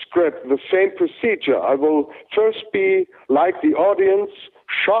script, the same procedure. I will first be, like the audience,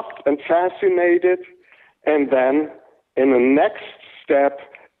 shocked and fascinated, and then in the next step,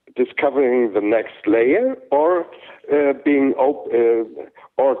 discovering the next layer, or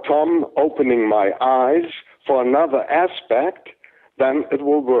or Tom opening my eyes for another aspect, then it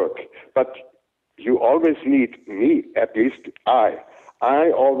will work. But you always need me, at least I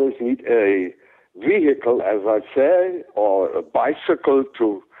always need a vehicle, as I say, or a bicycle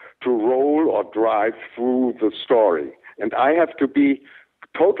to to roll or drive through the story. And I have to be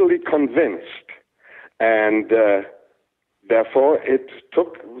totally convinced. And therefore, it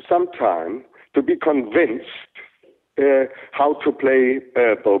took some time to be convinced how to play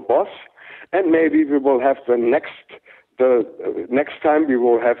Bill Boss. And maybe we will have the next time we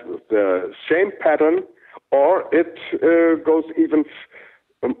will have the same pattern, or it goes even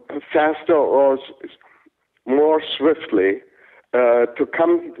faster or more swiftly to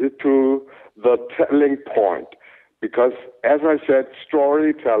come to the telling point. Because, as I said,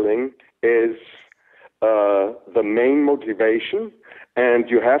 storytelling is the main motivation, and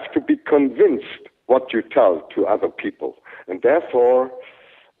you have to be convinced what you tell to other people. And therefore,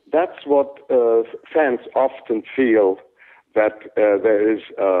 that's what fans often feel, that there is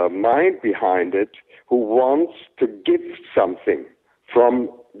a mind behind it who wants to give something from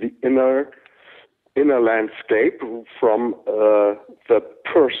the inner landscape, from the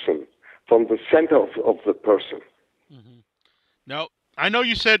person, from the center of the person. Mm-hmm. Now, I know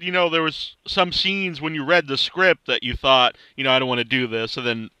you said, there was some scenes when you read the script that you thought, I don't want to do this, and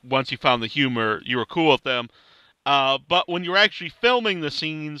then once you found the humor, you were cool with them. But when you were actually filming the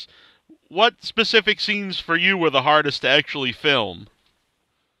scenes, what specific scenes for you were the hardest to actually film?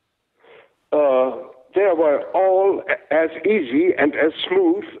 They were all as easy and as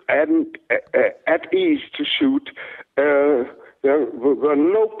smooth and at ease to shoot. There were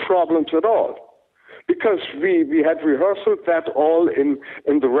no problems at all. Because we had rehearsed that all in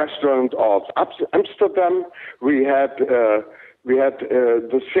the restaurant of Amsterdam. We had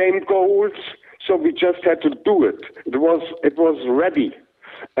the same goals, so we just had to do it. It was ready,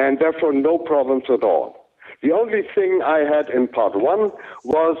 and therefore no problems at all. The only thing I had in part one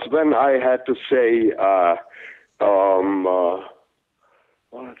was when I had to say,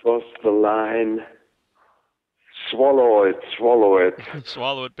 what was the line? Swallow it, swallow it.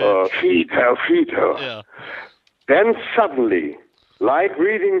 Swallow it, bitch. Feed her, feed her. Yeah. Then suddenly, like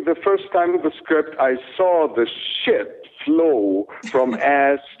reading the first time the script, I saw the shit flow from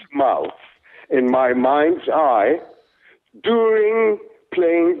ass to mouth in my mind's eye during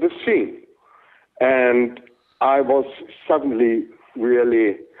playing the scene. And I was suddenly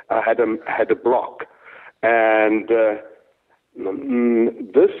really, I had a block. And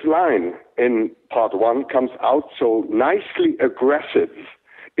this line in part one comes out so nicely aggressive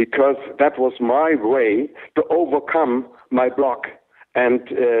because that was my way to overcome my block and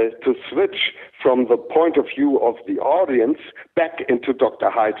to switch from the point of view of the audience back into Dr.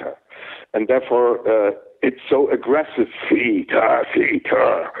 Heiter. And therefore, it's so aggressive, feed her, feed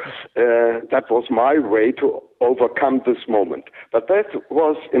her. That was my way to overcome this moment. But that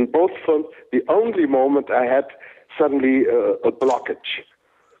was, in both films, the only moment I had suddenly a blockage.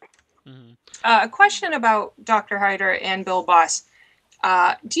 Mm-hmm. A question about Dr. Heiter and Bill Boss.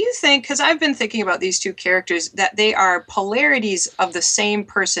 Do you think, because I've been thinking about these two characters, that they are polarities of the same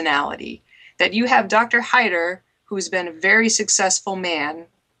personality? That you have Dr. Heiter, who's been a very successful man,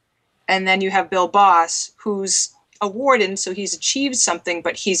 and then you have Bill Boss, who's a warden, so he's achieved something,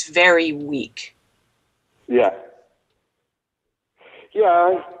 but he's very weak. Yeah.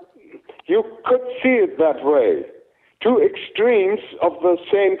 Yeah, you could see it that way. Two extremes of the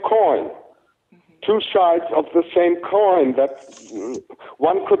same coin. Mm-hmm. Two sides of the same coin. That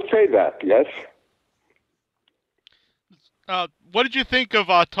one could say that, yes. What did you think of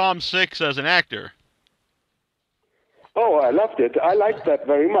Tom Six as an actor? Oh, I loved it. I liked that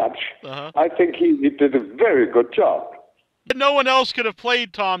very much. Uh-huh. I think he did a very good job. No one else could have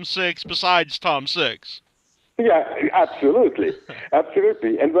played Tom Six besides Tom Six. Yeah, absolutely,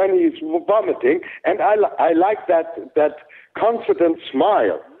 absolutely. And when he's vomiting, and I like that confident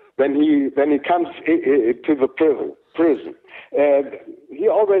smile when he comes to the prison. He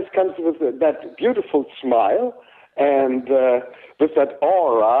always comes with that beautiful smile and with that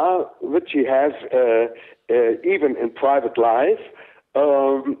aura which he has even in private life,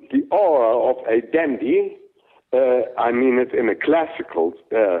 the aura of a dandy. I mean it in a classical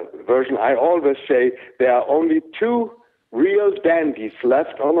version. I always say there are only two real dandies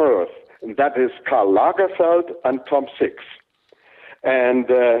left on earth, and that is Karl Lagerfeld and Tom Six. And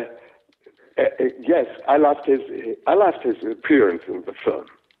yes, I loved his appearance in the film.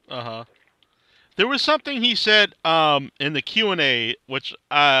 Uh-huh. There was something he said in the Q&A, which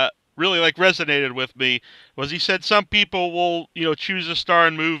really resonated with me. Was he said some people will choose a star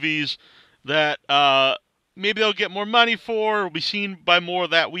in movies that maybe they'll get more money for, will be seen by more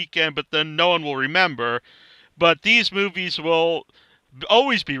that weekend, but then no one will remember. But these movies will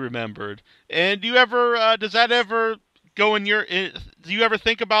always be remembered. And do you ever, does that ever go in your? Do you ever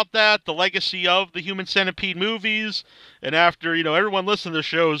think about that, the legacy of the Human Centipede movies, and after everyone listening to the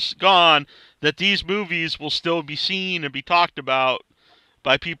show's gone, that these movies will still be seen and be talked about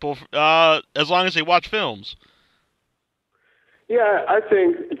by people as long as they watch films? Yeah, I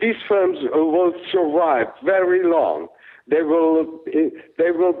think these films will survive very long. They will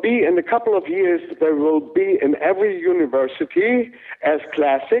be in a couple of years. They will be in every university as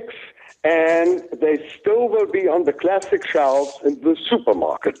classics, and they still will be on the classic shelves in the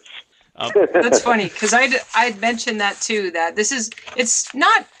supermarkets. That's funny because I'd mentioned that too. That it's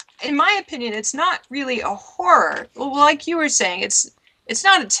not, in my opinion, it's not really a horror. Well, like you were saying, it's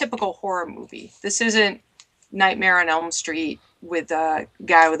not a typical horror movie. This isn't Nightmare on Elm Street with a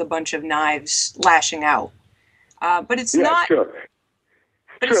guy with a bunch of knives lashing out. But it's not. Sure.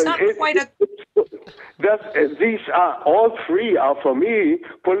 But it's not quite a. These are all three are for me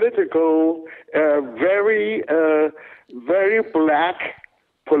political, very black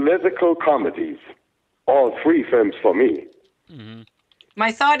political comedies. All three films for me. Mm-hmm.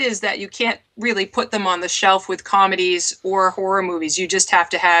 My thought is that you can't really put them on the shelf with comedies or horror movies. You just have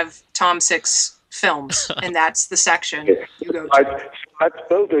to have Tom Six films, and that's the section you go to. Let's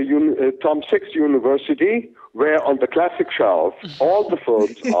build a Tom Six University where on the classic shelf all the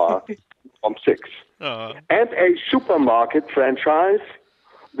films are Tom Six. And a supermarket franchise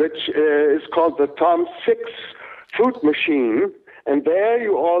which is called the Tom Six Food Machine, and there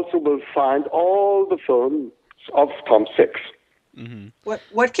you also will find all the films of Tom Six. Mm-hmm.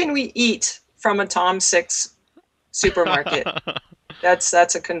 What can we eat from a Tom Six supermarket? That's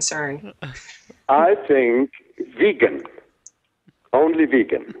a concern. I think vegan. Only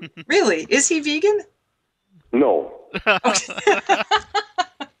vegan. Really? Is he vegan? No.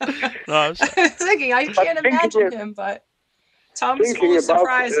 No, I was thinking, I can't imagine him, but Tom's full of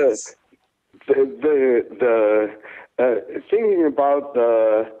surprises. Thinking about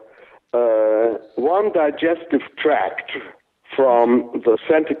the one digestive tract from the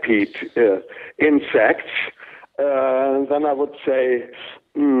centipede insects, then I would say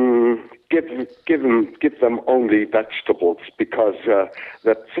give them only vegetables, because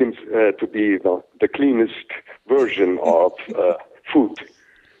that seems to be the cleanest version of food.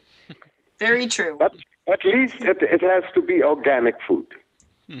 Very true. But at least it has to be organic food,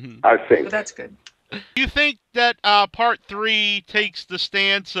 I think. But that's good. Do you think that Part 3 takes the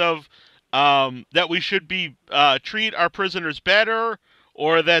stance of that we should be treat our prisoners better,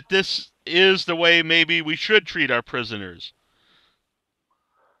 or that this is the way maybe we should treat our prisoners?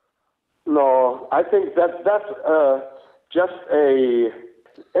 No, I think that's just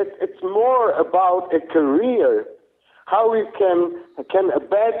it's more about a career. How we can a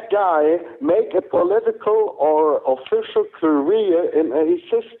bad guy make a political or official career in a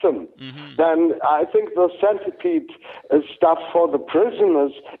system? Mm-hmm. Then I think the centipede stuff for the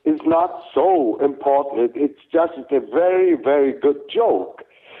prisoners is not so important. It's just a very, very good joke.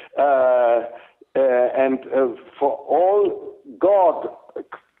 And for all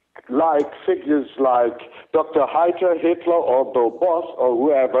God-like figures like Dr. Heiter, Hitler, or Bill Boss, or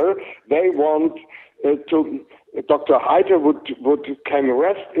whoever, they want to... Dr. Heiter can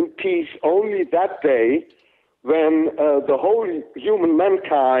rest in peace only that day when the whole human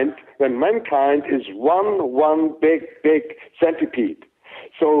mankind, when mankind is one big centipede.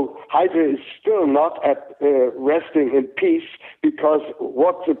 So Heiter is still not at resting in peace, because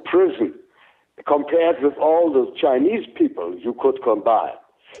what's a prison compared with all the Chinese people you could combine?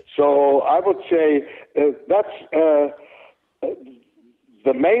 So I would say that's...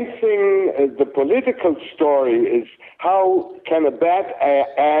 the main thing, the political story is how can a bad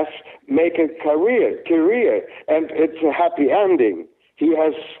ass make a career, and it's a happy ending. He's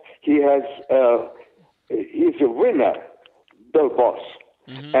a winner, Bill Boss,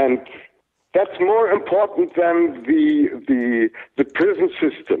 and that's more important than the prison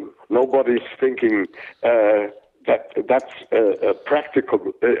system. Nobody's thinking that's a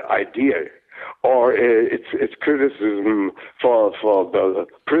practical idea. Or it's criticism for the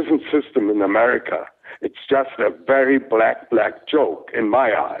prison system in America. It's just a very black joke in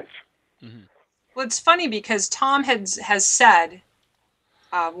my eyes. Mm-hmm. Well, it's funny because Tom has said,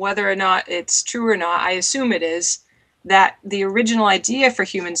 whether or not it's true or not, I assume it is, that the original idea for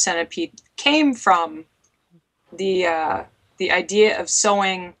Human Centipede came from the idea of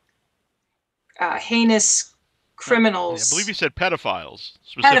sewing heinous criminals. I believe he said pedophiles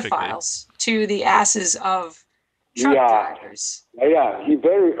specifically. Pedophiles to the asses of truck drivers. Yeah, he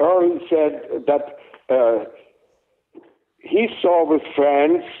very early said that he saw with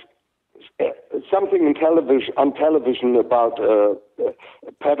friends something on television about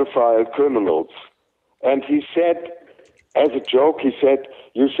pedophile criminals, and he said as a joke, he said,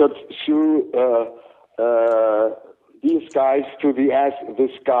 you should sue these guys to the ass.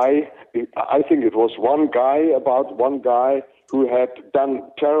 This guy, I think it was one guy who had done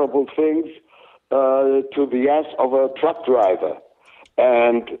terrible things to the ass of a truck driver.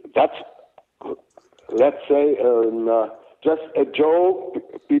 And that's, let's say, just a joke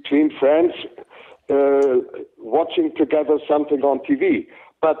between friends watching together something on TV.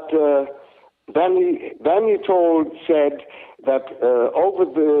 But then he said that over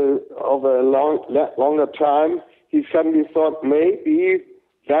a longer time, he suddenly thought maybe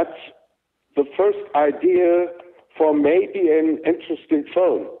that's the first idea for maybe an interesting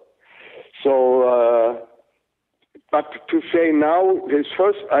film. So, but to say now his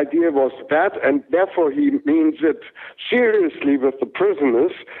first idea was that, and therefore he means it seriously with the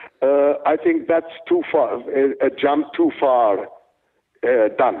prisoners, I think that's too far, a jump too far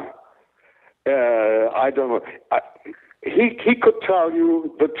done. I don't know. He could tell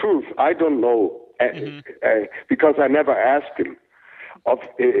you the truth. I don't know, because I never asked him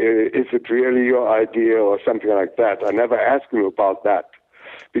is it really your idea or something like that. I never asked him about that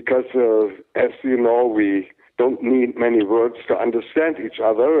because, as you know, we don't need many words to understand each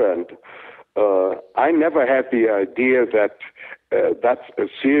other, and I never had the idea that that's a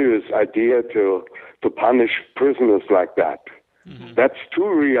serious idea to punish prisoners like that. Mm-hmm. That's too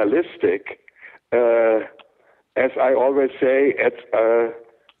realistic. As I always say, it's a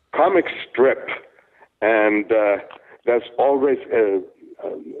comic strip, and there's always a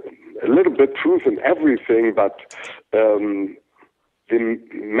little bit truth in everything, but the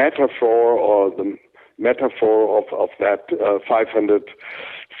metaphor of that 500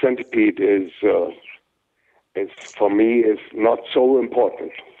 centipede is for me is not so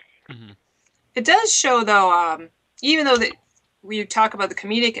important. Mm-hmm. It does show, though, even though we talk about the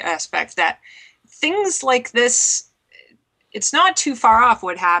comedic aspect, that things like this, it's not too far off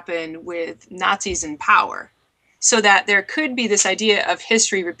what happened with Nazis in power. So that there could be this idea of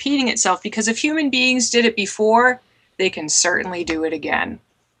history repeating itself, because if human beings did it before, they can certainly do it again.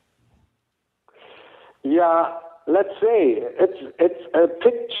 Yeah, let's say it's a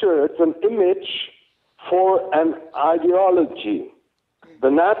picture, it's an image for an ideology.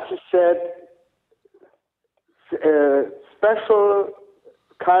 The Nazis said special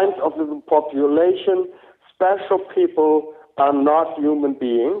kinds of the population, special people are not human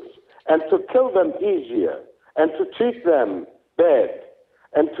beings, and to kill them easier, and to treat them bad,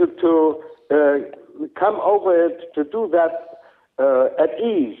 and to come over it, to do that at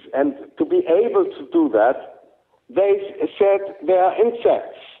ease, and to be able to do that, they said they are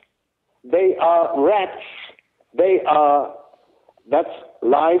insects, they are rats, that's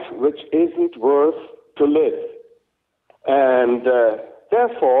life which isn't worth to live. And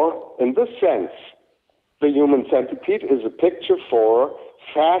therefore, in this sense, the human centipede is a picture for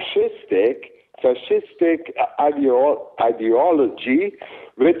fascistic ideology,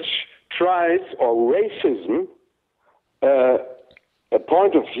 which tries, or racism, a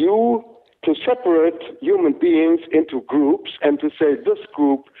point of view to separate human beings into groups and to say this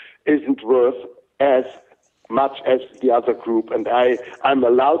group isn't worth as much as the other group, and I'm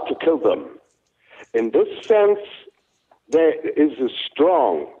allowed to kill them. In this sense, there is a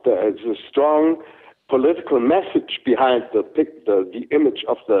strong political message behind the image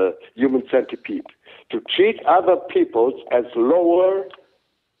of the human centipede, to treat other peoples as lower,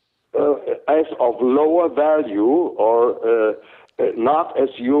 as of lower value, or not as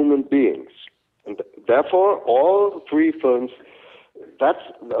human beings. And therefore, all three films, that's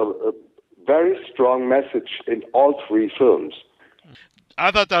a very strong message in all three films. I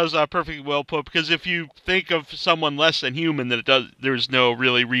thought that was perfectly well put, because if you think of someone less than human, then there's no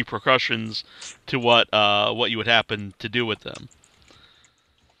really repercussions to what you would happen to do with them.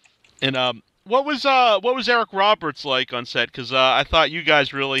 And what was Eric Roberts like on set? Because I thought you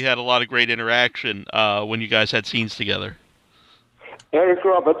guys really had a lot of great interaction when you guys had scenes together. Eric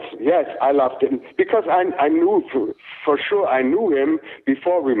Roberts, yes, I loved him because I knew for sure I knew him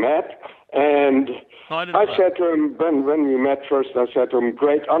before we met, and I said to him when we met first, I said to him,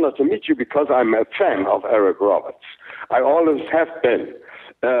 "Great honor to meet you because I'm a fan of Eric Roberts. I always have been.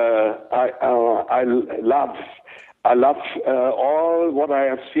 I love all what I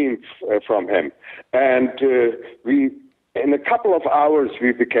have seen from him, and we in a couple of hours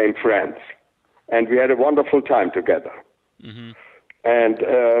we became friends, and we had a wonderful time together." Mm-hmm. And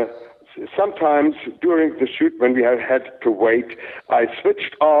sometimes during the shoot, when we had to wait, I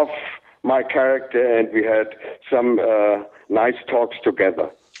switched off my character and we had some nice talks together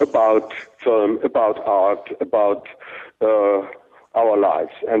about film, about art, about our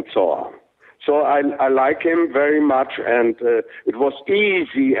lives, and so on. So I like him very much, and it was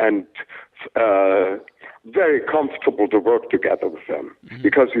easy and very comfortable to work together with him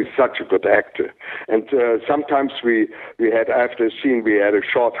because he's such a good actor. And sometimes we had, after a scene, we had a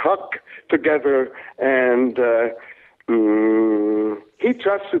short hug together, and he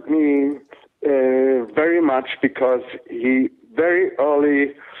trusted me very much because he very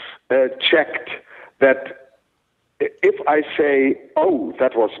early checked that if I say, "Oh,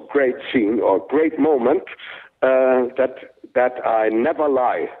 that was a great scene or great moment," that I never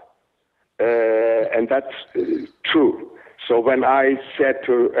lie, and that's true. So when I said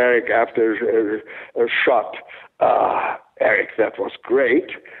to Eric after a shot, "Eric, that was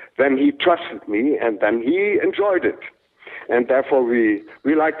great," then he trusted me, and then he enjoyed it, and therefore we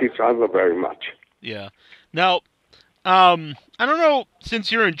liked each other very much. Yeah. Now, I don't know,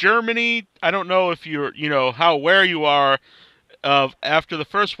 since you're in Germany, I don't know if you're, how aware you are of after the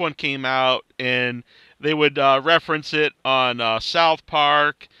first one came out and they would reference it on South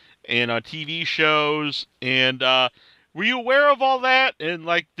Park and on TV shows. And were you aware of all that? And,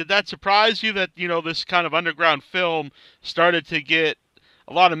 did that surprise you that, this kind of underground film started to get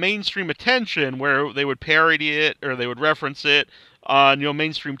a lot of mainstream attention where they would parody it or they would reference it on,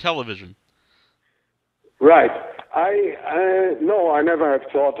 mainstream television? Right. No, I never have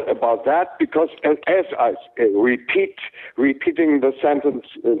thought about that because as I repeating the sentence,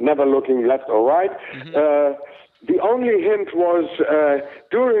 never looking left or right, the only hint was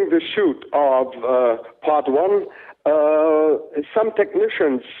during the shoot of part one, some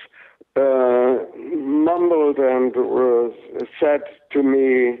technicians mumbled and said to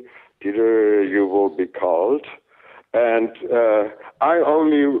me, "Peter, you will be called." And I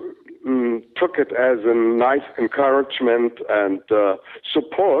only took it as a nice encouragement and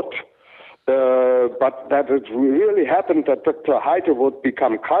support, but that it really happened that Dr. Heide would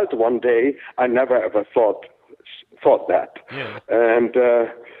become cult one day, I never ever thought that. Yeah. And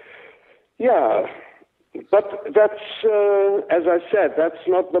but that's, as I said, that's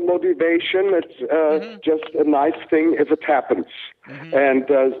not the motivation. It's just a nice thing if it happens. And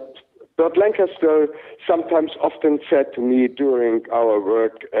Burt Lancaster sometimes often said to me during our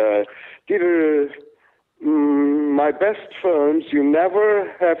work, "Dieter, my best films you never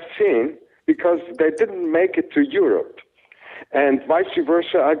have seen because they didn't make it to Europe." And vice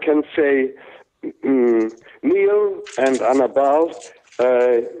versa, I can say, Neil and Annabelle,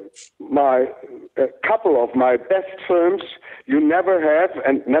 a couple of my best films you never have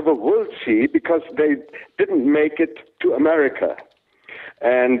and never will see because they didn't make it to America.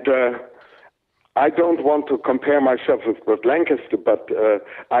 And I don't want to compare myself with Burt Lancaster, but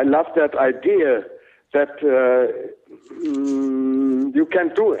I love that idea that you can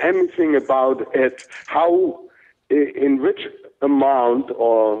do anything about it, in which amount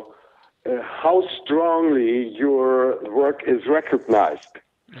or how strongly your work is recognized.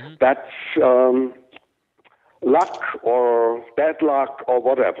 That's luck or bad luck or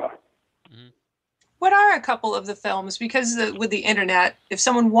whatever. What are a couple of the films? Because with the internet, if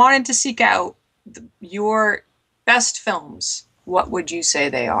someone wanted to seek out your best films, what would you say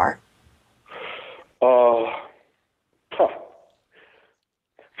they are?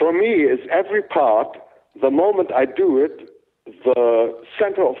 For me, it's every part, the moment I do it, the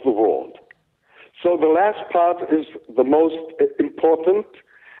center of the world. So the last part is the most important,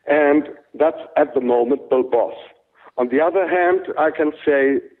 and that's at the moment Bill Boss. On the other hand, I can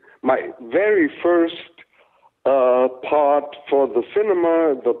say my very first part for the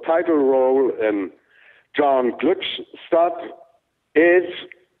cinema, the title role in John Glückstadt is,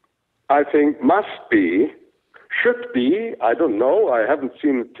 I think, should be, I don't know, I haven't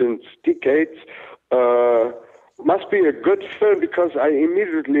seen it since decades, must be a good film because I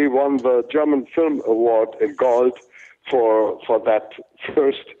immediately won the German Film Award in Gold for that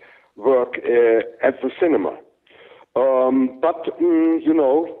first work at the cinema. But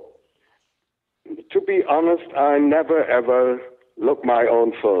to be honest, I never ever look my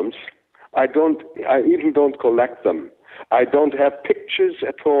own films. I even don't collect them. I don't have pictures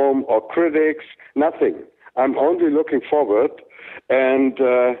at home or critics, nothing. I'm only looking forward, and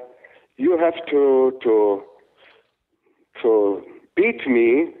you have to beat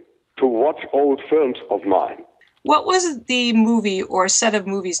me to watch old films of mine. What was the movie or set of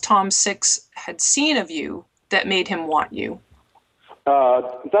movies Tom Six had seen of you that made him want you?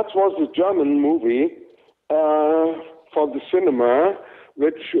 That was a German movie for the cinema,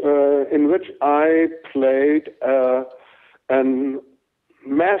 in which I played a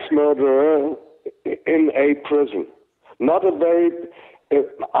mass murderer in a prison. Not a very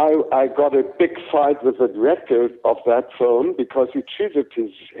I got a big fight with the director of that film because he treated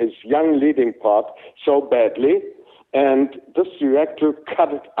his young leading part so badly, and this director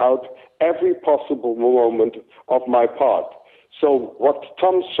cut it out every possible moment of my part. So what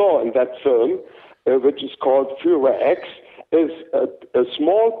Tom saw in that film, which is called Führer X, is a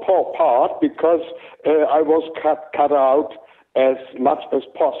small part because I was cut out as much as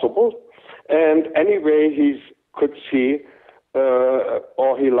possible. And anyway, he could see,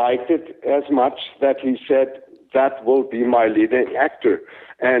 or he liked it as much that he said, that will be my leading actor.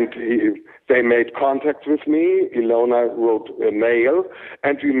 And they made contact with me. Ilona wrote a mail,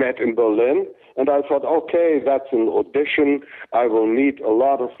 and we met in Berlin. And I thought, okay, that's an audition. I will meet a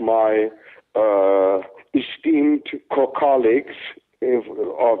lot of my esteemed colleagues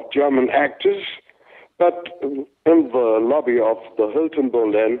of German actors. But in the lobby of the Hilton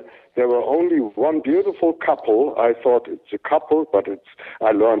Berlin, there were only one beautiful couple. I thought it's a couple, but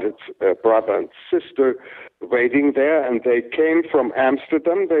I learned it's a brother and sister waiting there. And they came from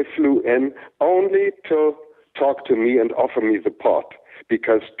Amsterdam. They flew in only to talk to me and offer me the part,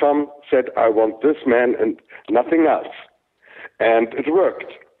 because Tom said, I want this man and nothing else. And it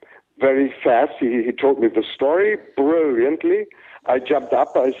worked very fast. He told me the story brilliantly. I jumped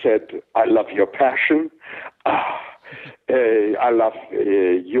up. I said, I love your passion. I love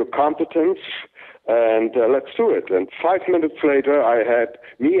your competence. And let's do it. And 5 minutes later,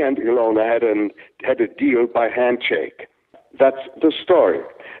 me and Ilona had a deal by handshake. That's the story.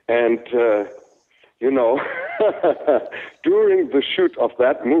 And, during the shoot of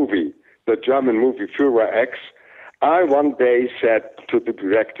that movie, the German movie Führer X, I one day said to the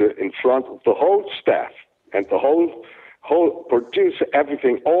director in front of the whole staff and the whole producer,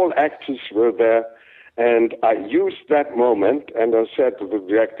 everything, all actors were there, and I used that moment and I said to the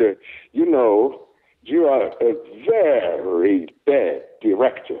director, you are a very bad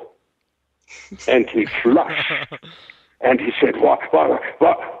director. And he flushed. And he said, what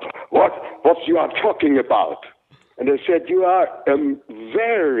you are talking about? And I said, you are a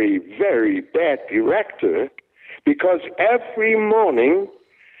very, very bad director, because every morning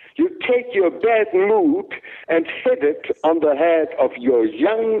you take your bad mood and hit it on the head of your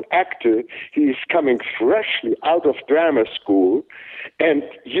young actor. He is coming freshly out of drama school, and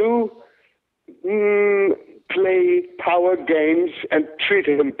you play power games and treat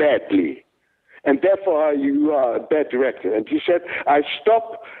him badly. And therefore you are a bad director. And he said, I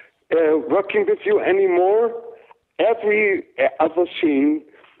stop working with you anymore. Every other scene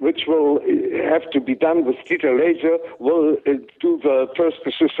which will have to be done with Dieter Laser will do the first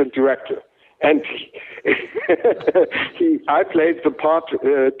assistant director. And I played the part to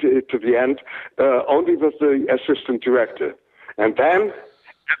the end only with the assistant director. And then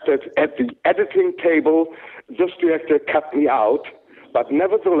at the editing table, this director cut me out. But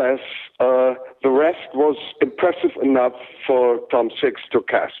nevertheless, the rest was impressive enough for Tom Six to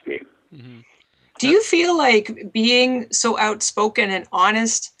cast me. Mm-hmm. Do you feel like being so outspoken and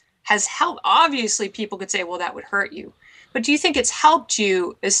honest has helped? Obviously, people could say, well, that would hurt you. But do you think it's helped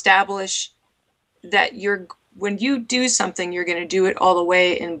you establish that when you do something, you're going to do it all the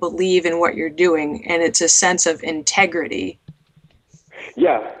way and believe in what you're doing, and it's a sense of integrity?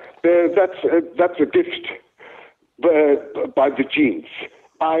 Yeah, that's a gift by the genes.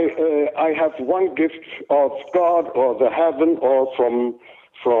 I have one gift of God or the heaven or from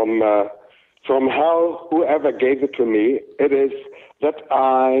hell, whoever gave it to me. It is that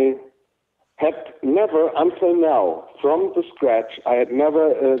I had never, until now, from the scratch, I had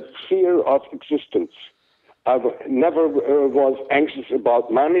never a fear of existence. I never was anxious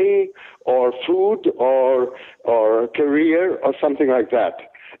about money or food or career or something like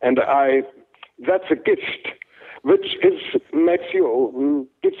that. And that's a gift, which gives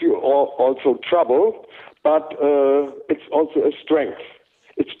you also trouble, but it's also a strength.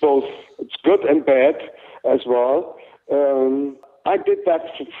 It's both. It's good and bad as well. I did that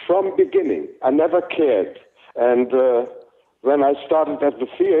from beginning. I never cared. And when I started at the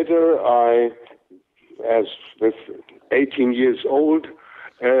theater, as with 18 years old,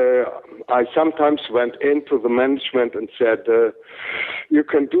 I sometimes went into the management and said, you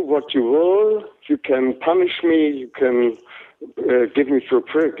can do what you will, you can punish me, you can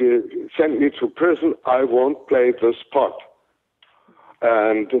send me to prison, I won't play this part.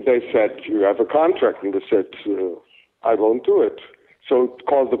 And they said, you have a contract. And they said, I won't do it. So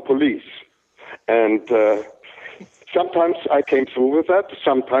call the police. And sometimes I came through with that.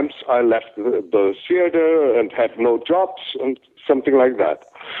 Sometimes I left the theater and had no jobs and something like that.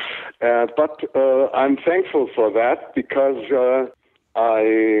 But I'm thankful for that, because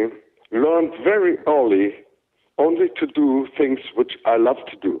I learned very early only to do things which I love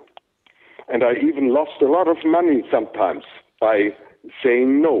to do. And I even lost a lot of money sometimes by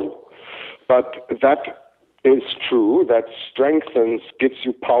saying no. But that is true. That strengthens, gives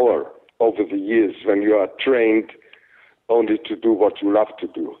you power over the years when you are trained only to do what you love to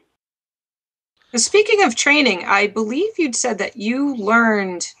do. Speaking of training, I believe you'd said that you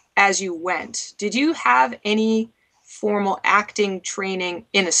learned as you went. Did you have any formal acting training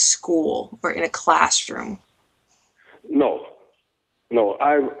in a school or in a classroom? No.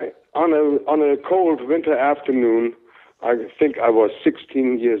 On a cold winter afternoon, I think I was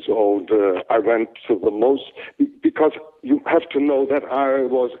 16 years old. I went to the most, because you have to know that I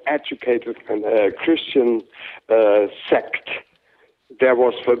was educated in a Christian sect. There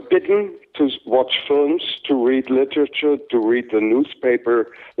was forbidden to watch films, to read literature, to read the newspaper.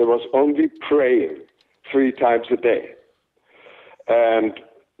 There was only praying 3 times a day. And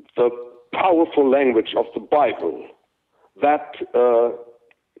the powerful language of the Bible, that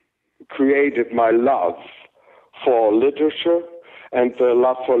created my love for literature, and the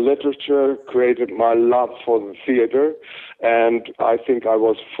love for literature created my love for the theater. And I think I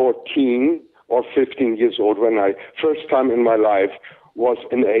was 14 or 15 years old when I, first time in my life, was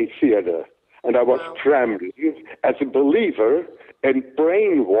in a theater. And I was trembling as a believer and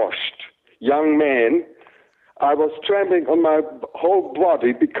brainwashed young man. I was trembling on my whole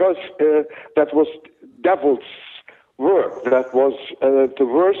body because that was devil's work. That was the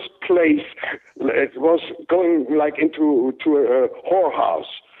worst place. It was going like into a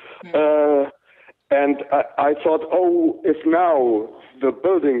whorehouse. And I thought, if now the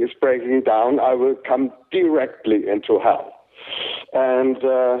building is breaking down, I will come directly into hell. And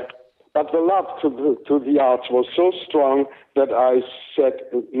but the love to the arts was so strong that I said,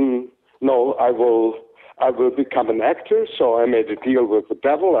 no, I will become an actor. So I made a deal with the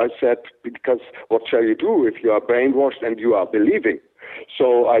devil. I said, because what shall you do if you are brainwashed and you are believing?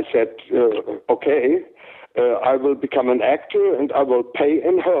 So I said, okay, I will become an actor and I will pay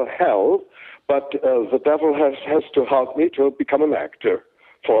in hell, but the devil has to help me to become an actor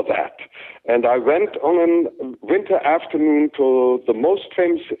for that. And I went on a winter afternoon to the most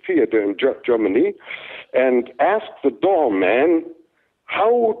famous theater in Germany and asked the doorman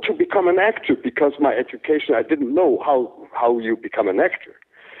how to become an actor, because my education, I didn't know how you become an actor.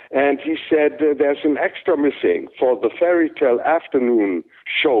 And he said, there's an extra missing for the fairy tale afternoon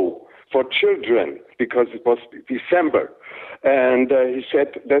show for children, because it was December. And he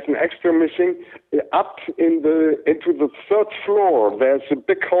said, there's an extra missing up into the 3rd floor. There's a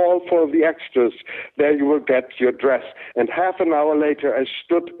big hall for the extras. There you will get your dress. And half an hour later, I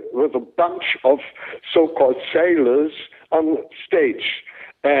stood with a bunch of so-called sailors on stage.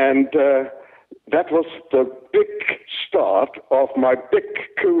 And that was the big start of my big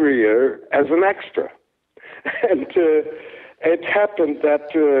career as an extra. And it happened that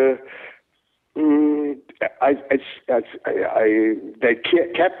they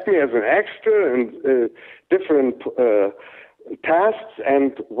kept me as an extra in different tasks,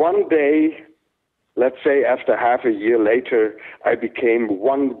 and one day, let's say after half a year later, I became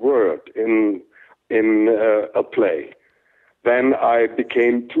one word in a play. Then I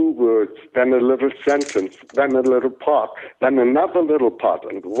became 2 words, then a little sentence, then a little part, then another little part.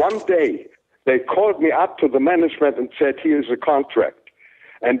 And one day they called me up to the management and said, here's a contract.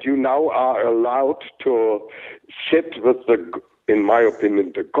 And you now are allowed to sit with in my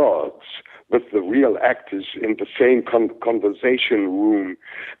opinion, the gods, with the real actors in the same conversation room,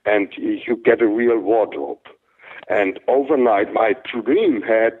 and you get a real wardrobe. And overnight, my dream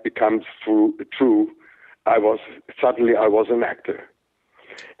had become true. I was an actor.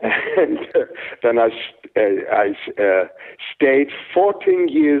 And then I stayed 14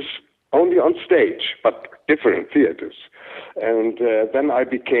 years only on stage, but different theaters. And then I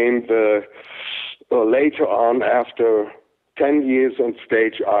became later on, after 10 years on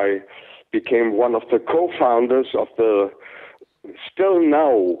stage, I became one of the co-founders of the still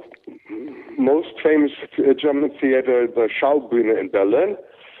now most famous German theater, the Schaubühne in Berlin.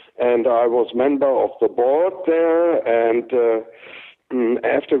 And I was member of the board there. And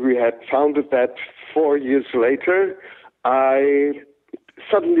after we had founded that 4 years later, I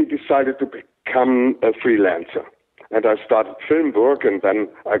suddenly decided to become a freelancer. And I started film work, and then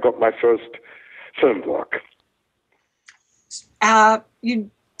I got my first film work.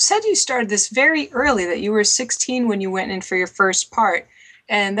 You said you started this very early, that you were 16 when you went in for your first part.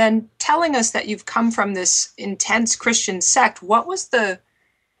 And then telling us that you've come from this intense Christian sect, what was the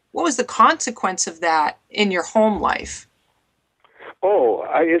consequence of that in your home life? Oh,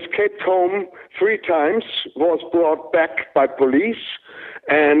 I escaped home 3 times, was brought back by police,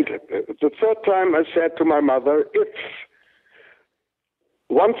 And the third time I said to my mother, if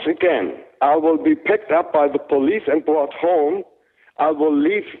once again I will be picked up by the police and brought home, I will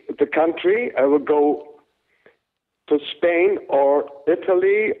leave the country. I will go to Spain or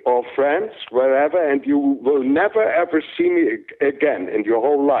Italy or France, wherever, and you will never ever see me again in your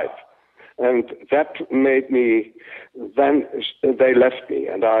whole life. And that made me, then they left me,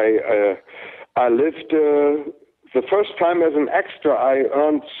 and I lived, the first time as an extra, I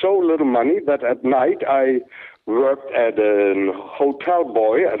earned so little money that at night I worked at a hotel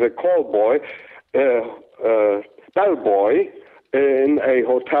boy, as a call boy, bellboy in a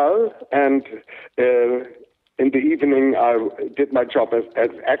hotel, and in the evening I did my job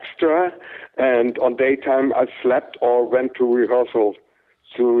as extra, and on daytime I slept or went to rehearsals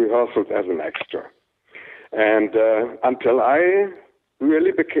as an extra. And until I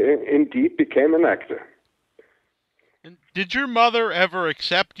really became an actor. And did your mother ever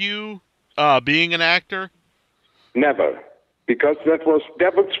accept you being an actor? Never, because that was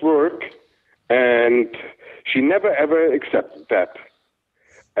devil's work, and she never ever accepted that.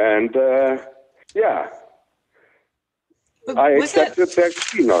 And yeah, I accepted that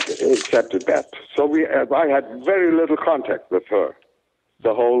she not accepted that. So I had very little contact with her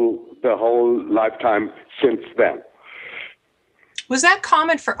the whole lifetime since then. Was that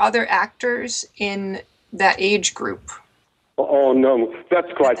common for other actors in that age group? Oh no,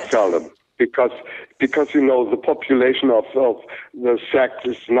 that's quite seldom, because you know the population of the sex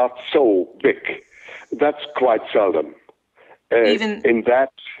is not so big. That's quite seldom. Even in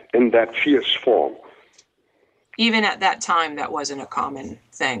that fierce form. Even at that time, that wasn't a common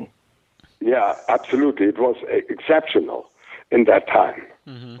thing. Yeah, absolutely. It was exceptional in that time.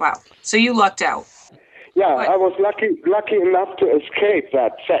 Mm-hmm. Wow. So you lucked out. Yeah, I was lucky enough to escape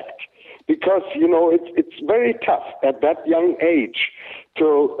that sect, because you know it's very tough at that young age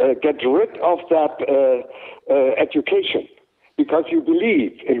to get rid of that education, because you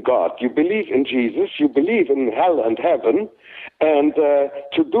believe in God, you believe in Jesus, you believe in hell and heaven, and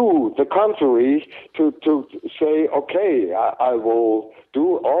to do the contrary, to say, okay, I will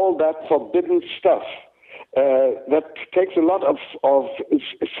do all that forbidden stuff, that takes a lot of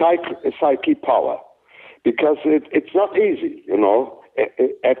psyche power, because it's not easy, you know,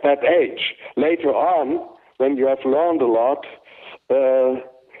 at that age. Later on, when you have learned a lot,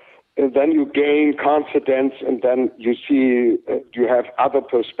 then you gain confidence, and then you see you have other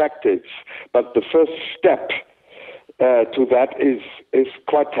perspectives. But the first step to that is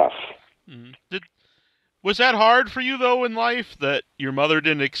quite tough. Mm-hmm. Was that hard for you, though, in life, that your mother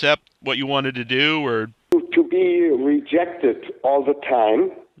didn't accept what you wanted to do? Or to be rejected all the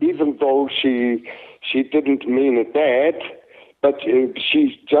time, even though she didn't mean it bad, but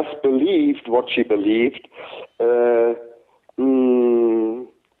she just believed what she believed.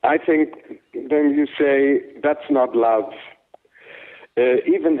 I think then you say that's not love.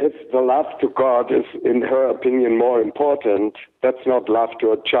 Even if the love to God is, in her opinion, more important, that's not love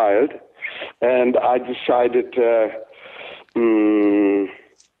to a child. And I decided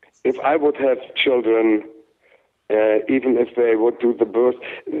if I would have children, even if they would do the birth,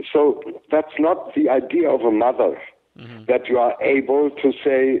 so that's not the idea of a mother. Mm-hmm. That you are able to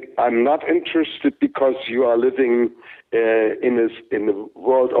say, I'm not interested because you are living in a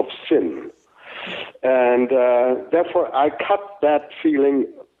world of sin. And therefore I cut that feeling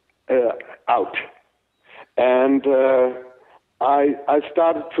out. And I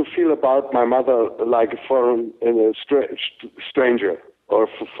started to feel about my mother like a foreign stranger or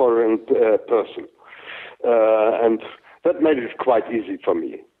foreign person. And that made it quite easy for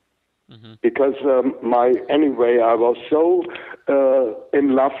me. Mm-hmm. Because anyway, I was so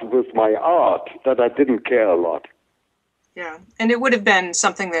in love with my art that I didn't care a lot. Yeah, and it would have been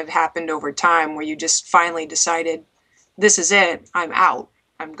something that happened over time where you just finally decided, this is it, I'm out,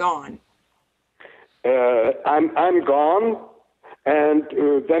 I'm gone. I'm gone, and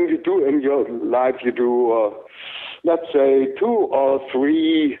then you do in your life, you do, let's say, 2 or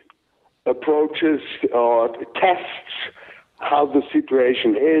 3 approaches or tests how the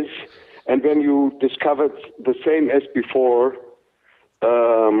situation is, and when you discover the same as before,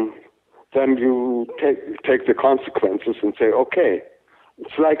 then you take the consequences and say, okay,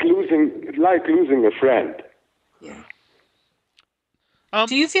 it's like losing a friend. Yeah.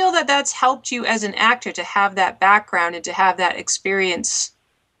 Do you feel that that's helped you as an actor to have that background and to have that experience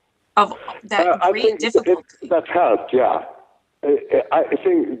of that great difficulty? That helped, yeah. I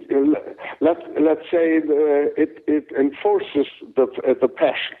think let's say it enforces the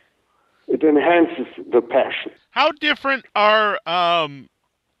passion. It enhances the passion. How different are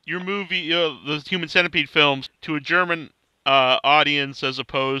your movie, the Human Centipede films, to a German audience as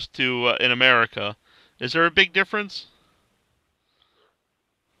opposed to in America? Is there a big difference?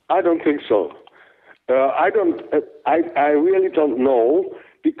 I don't think so. I don't. I really don't know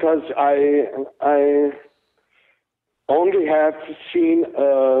because I only have seen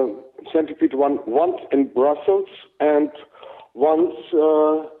Centipede one once in Brussels and once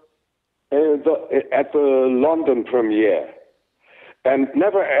at the London premiere, and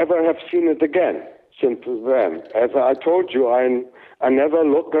never ever have seen it again since then. As I told you, I never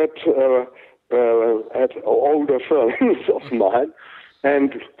look at older films of mine,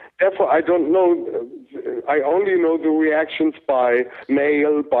 and therefore I don't know. I only know the reactions by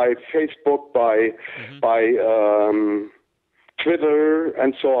mail, by Facebook, by Twitter,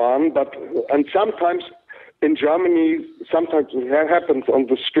 and so on. And sometimes in Germany, sometimes it happens on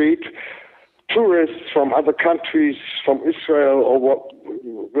the street. Tourists from other countries, from Israel or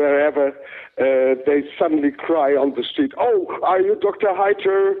wherever, they suddenly cry on the street, "Oh, are you Dr.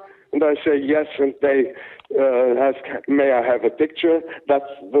 Heiter?" And I say yes, and they ask, "May I have a picture?"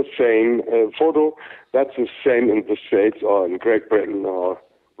 That's the same photo. That's the same in the States or in Great Britain or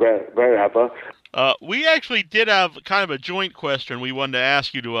wherever. We actually did have kind of a joint question we wanted to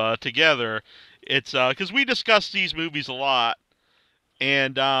ask you to together. It's because we discuss these movies a lot,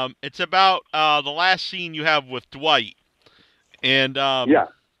 and it's about the last scene you have with Dwight, and Yeah.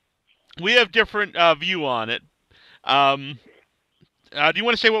 we have different view on it. Do you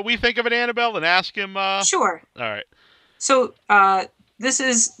want to say what we think of it, Annabelle, and ask him? Sure. All right. So this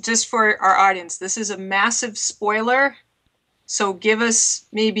is just for our audience. This is a massive spoiler. So give us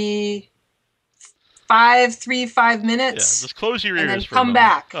maybe 5 minutes. Yeah, just close your ears and then for come a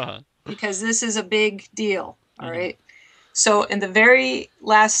back moment. because this is a big deal. All right. So in the very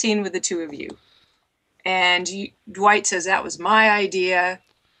last scene with the two of you, and Dwight says that was my idea,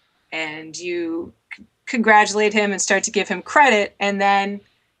 and you congratulate him and start to give him credit, and then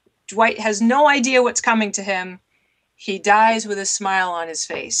Dwight has no idea what's coming to him. He dies with a smile on his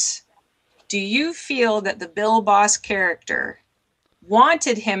face. Do you feel that the Bill Boss character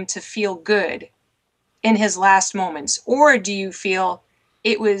wanted him to feel good in his last moments, or do you feel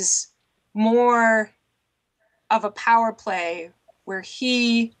it was more of a power play where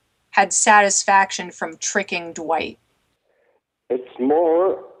he had satisfaction from tricking Dwight? It's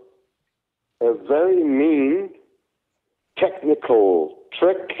more a very mean technical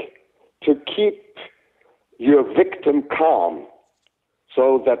trick to keep your victim calm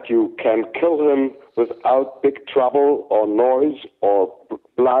so that you can kill him without big trouble or noise or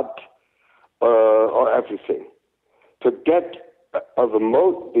blood or everything. To get the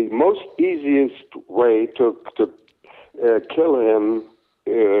most easiest way to kill him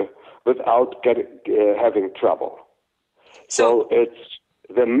without having trouble. So it's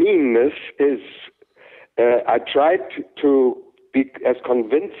the meanness is. I tried to be as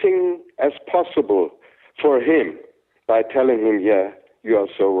convincing as possible for him by telling him, "Yeah, you are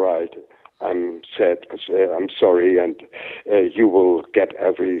so right. I'm sad. I'm sorry, and you will get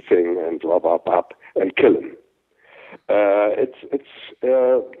everything and blah blah blah and kill him." It's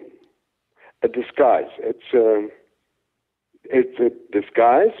a disguise. It's a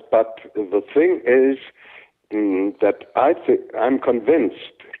disguise, but the thing is that I'm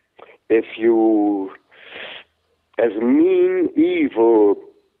convinced if you, as a mean, evil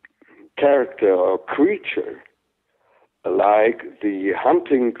character or creature, like the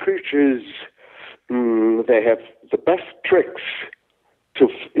hunting creatures, they have the best tricks to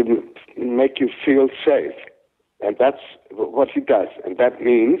make you feel safe. And that's what he does. And that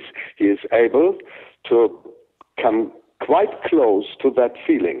means he is able to come quite close to that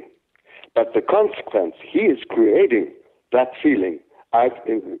feeling. But the consequence, he is creating that feeling.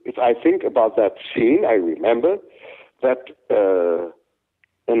 If I think about that scene, I remember that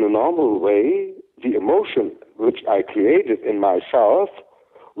in a normal way, the emotion which I created in myself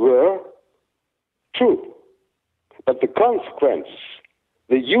were true. But the consequence,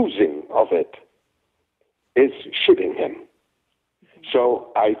 the using of it, is shooting him.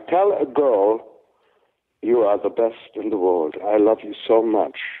 So I tell a girl, "You are the best in the world. I love you so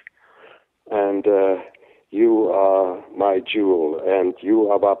much. And you are my jewel, and you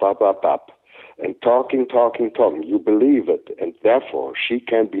are blah, blah, blah, blah." And talking. You believe it, and therefore she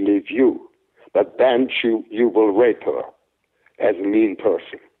can believe you. But then you will rape her as a mean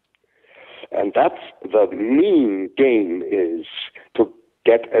person. And that's the mean game, is to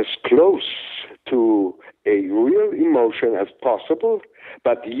get as close to a real emotion as possible,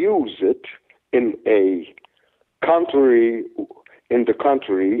 but use it in the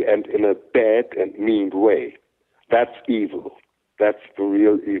contrary and in a bad and mean way. That's evil. That's the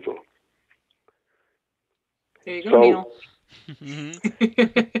real evil. There you go, So Neil. Hmm.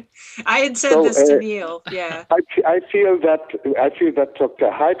 I had said So, this to Neil. Yeah. I feel that Dr.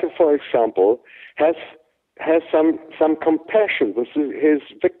 Heiter, for example, has some compassion with his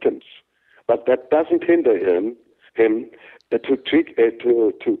victims, but that doesn't hinder him to treat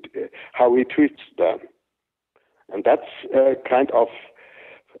to how he treats them, and that's kind of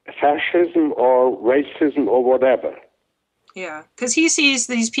fascism or racism or whatever. Yeah, because he sees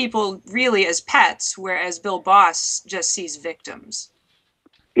these people really as pets, whereas Bill Boss just sees victims.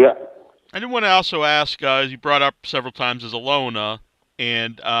 Yeah. I did want to also ask, as you brought up several times, as Alona,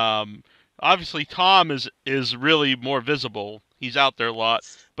 and obviously Tom is really more visible. He's out there a lot.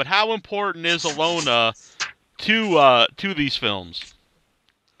 But how important is Alona to these films?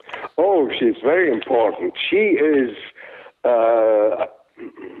 Oh, she's very important. She is uh,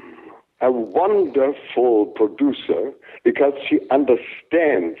 a wonderful producer because she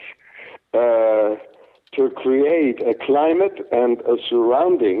understands to create a climate and a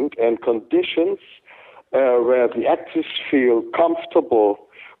surrounding and conditions where the actors feel comfortable,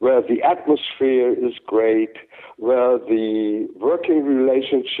 where the atmosphere is great, where the working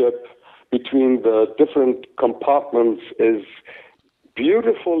relationship between the different compartments is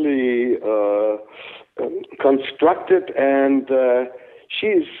beautifully constructed, and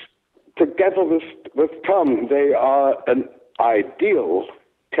she's together with Tom. They are an ideal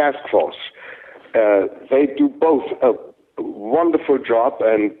task force. They do both a wonderful job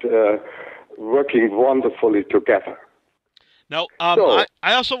and working wonderfully together. Now, So,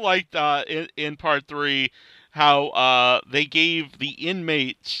 I also liked in part three how they gave the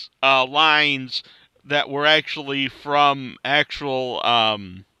inmates lines that were actually from actual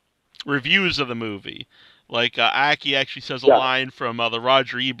reviews of the movie. Like Aki actually says a yeah, line from the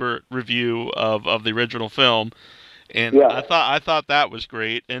Roger Ebert review of the original film, and yeah. I thought that was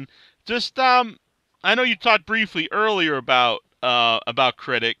great. And just I know you talked briefly earlier about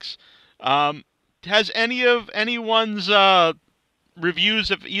critics. Um, has anyone's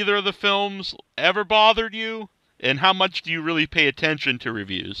reviews of either of the films ever bothered you? And how much do you really pay attention to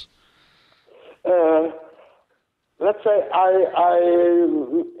reviews? Uh, let's say I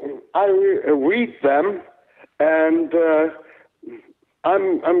read them, and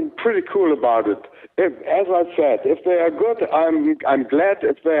I'm pretty cool about it. As I said, if they are good, I'm glad.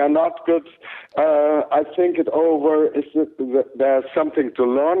 If they are not good, I think it over. There's something to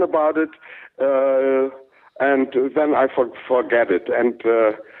learn about it, and then I forget it. And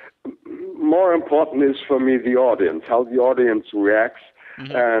more important is for me the audience, how the audience reacts,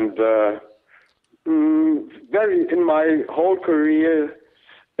 Hmm. and. Very in my whole career,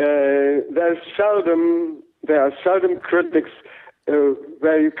 there are seldom critics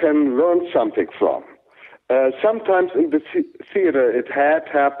where you can learn something from. Sometimes in the theater, it had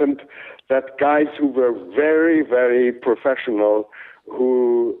happened that guys who were very, very professional,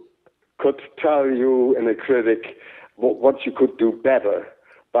 who could tell you in a critic what you could do better.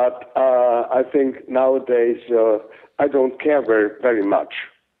 But I think nowadays I don't care very much.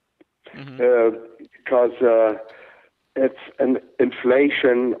 Hmm. Because it's an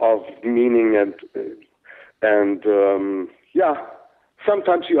inflation of meaning and yeah,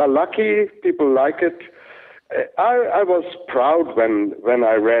 sometimes you are lucky, people like it. I was proud when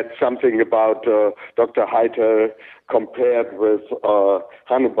I read something about Dr. Heiter compared with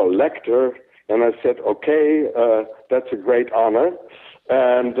Hannibal Lecter, and I said, okay, that's a great honor,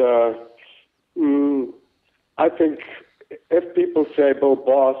 and I think if people say, "Well,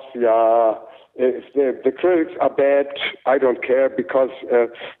 boss, yeah," if the critics are bad, I don't care because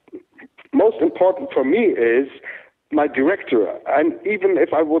most important for me is my director. And even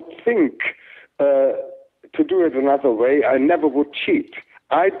if I would think to do it another way, I never would cheat.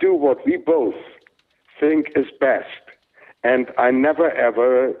 I do what we both think is best, and I never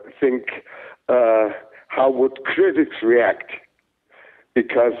ever think how would critics react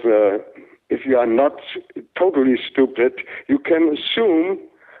because. If you are not totally stupid, you can assume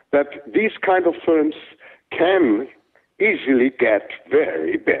that these kind of films can easily get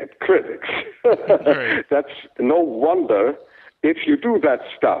very bad critics. Right. That's no wonder if you do that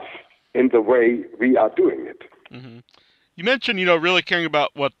stuff in the way we are doing it. Hmm. You mentioned, really caring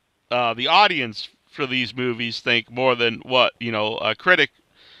about what the audience for these movies think more than what, a critic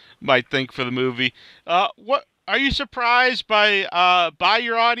might think for the movie. What are you surprised by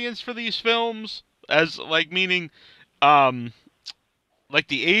your audience for these films? As like meaning, um, like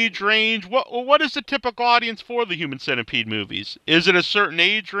the age range. What is the typical audience for the Human Centipede movies? Is it a certain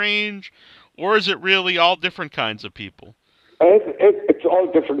age range, or is it really all different kinds of people? It's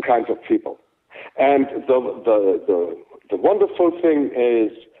all different kinds of people. And the wonderful thing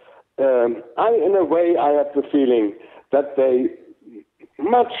is in a way, I have the feeling that they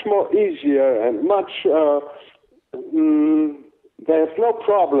much more easier and much they have no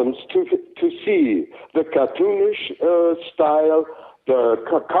problems to see the cartoonish style, the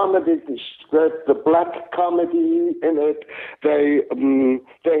comedy script, the black comedy in it. They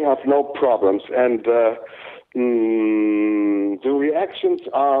have no problems, and the reactions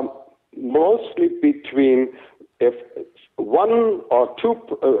are mostly between if one or two,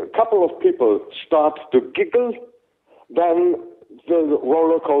 a couple of people start to giggle, then the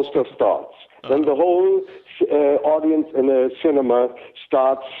roller coaster starts. Then the whole audience in a cinema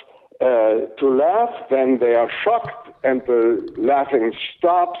starts to laugh. Then they are shocked, and the laughing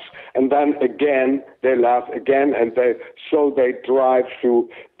stops. And then again they laugh again, and they drive through.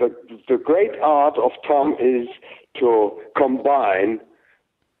 The great art of Tom is to combine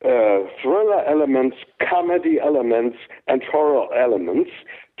thriller elements, comedy elements, and horror elements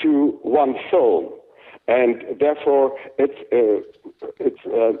to one film. And therefore, it's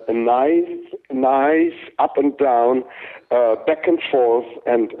a nice up and down, back and forth,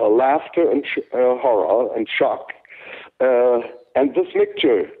 and laughter and horror and shock. And this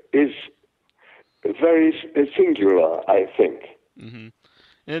mixture is very singular, I think. Mm-hmm.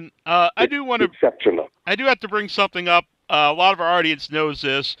 And I do want to. Exceptional. I do have to bring something up. A lot of our audience knows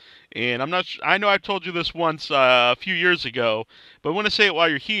this, and I know I've told you this once a few years ago, but I want to say it while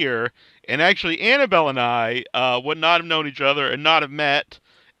you're here. And actually, Annabelle and I would not have known each other and not have met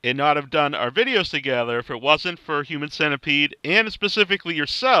and not have done our videos together if it wasn't for Human Centipede and specifically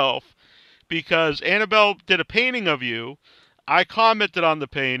yourself, because Annabelle did a painting of you. I commented on the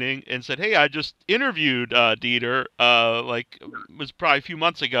painting and said, hey, I just interviewed Dieter, it was probably a few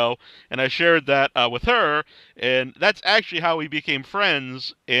months ago, and I shared that with her, and that's actually how we became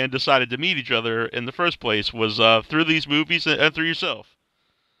friends and decided to meet each other in the first place, was through these movies and through yourself.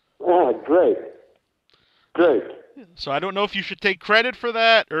 Ah, great. Great. So I don't know if you should take credit for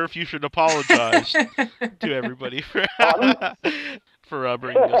that or if you should apologize to everybody for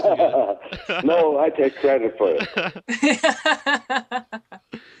bringing us together. No, I take credit for it.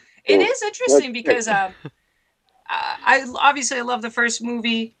 It is interesting because I love the first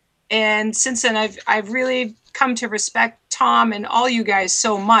movie, and since then I've really come to respect Tom and all you guys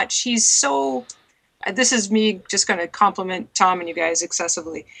so much. He's so. This is me just going to compliment Tom and you guys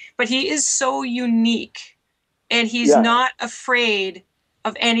excessively, but he is so unique, and he's not afraid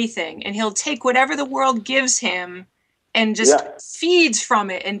of anything, and he'll take whatever the world gives him and just feeds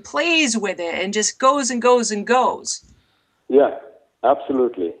from it and plays with it and just goes and goes and goes. Yeah,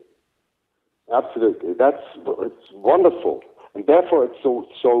 absolutely. Absolutely. It's wonderful. And therefore it's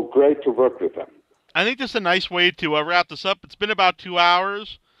so great to work with him. I think this is a nice way to wrap this up. It's been about 2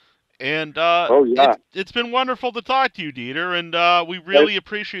 hours. And it's been wonderful to talk to you, Dieter, and we really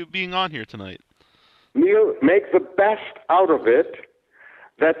appreciate being on here tonight. Neil, make the best out of it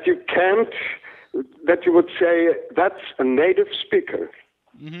that you would say that's a native speaker,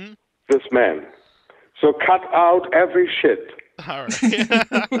 this man. So cut out every shit. All right.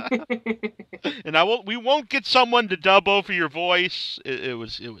 And we won't get someone to dub over your voice. It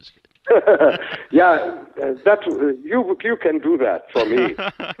was good. You can do that for me.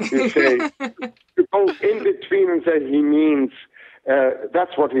 You say, you go in between and say he means,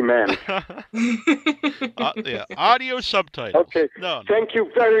 that's what he meant. Audio subtitles. Okay. No. Thank you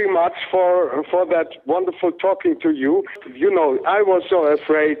very much for that wonderful talking to you. You know, I was so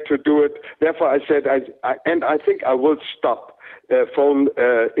afraid to do it. Therefore, I said, I think I will stop phone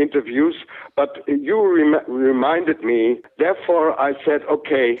interviews. But you reminded me. Therefore, I said,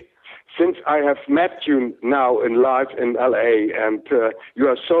 okay. Since I have met you now in live in LA, and you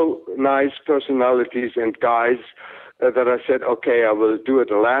are so nice personalities and guys, that I said, okay, I will do it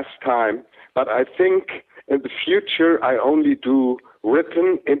the last time. But I think in the future, I only do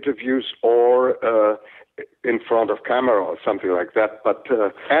written interviews or in front of camera or something like that. But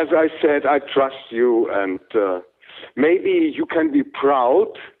as I said, I trust you, and maybe you can be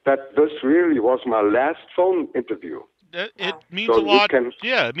proud that this really was my last phone interview. It means a lot.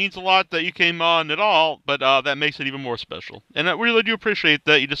 It means a lot that you came on at all, but that makes it even more special. And I really do appreciate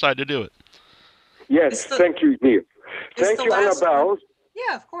that you decided to do it. Yes, thank you, Neil. Thank you, Annabelle.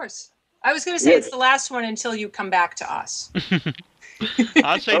 Yeah, of course. I was going to say it's the last one until you come back to us.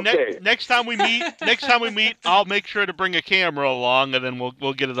 I'll say next time we meet, I'll make sure to bring a camera along, and then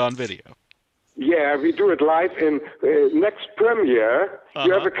we'll get it on video. Yeah, we do it live in next premiere.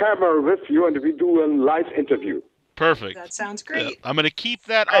 You have a camera with you, and we do a live interview. Perfect. That sounds great. Yeah, I'm going to keep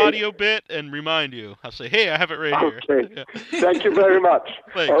that audio bit and remind you. I'll say, hey, I have it right here. Okay. Thank you very much.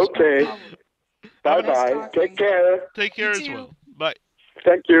 Thanks. Okay. Bye-bye. Take care. Take care as well. Bye.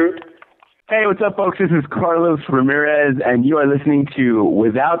 Thank you. Hey, what's up, folks? This is Carlos Ramirez, and you are listening to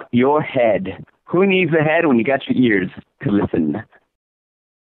Without Your Head. Who needs a head when you got your ears to listen?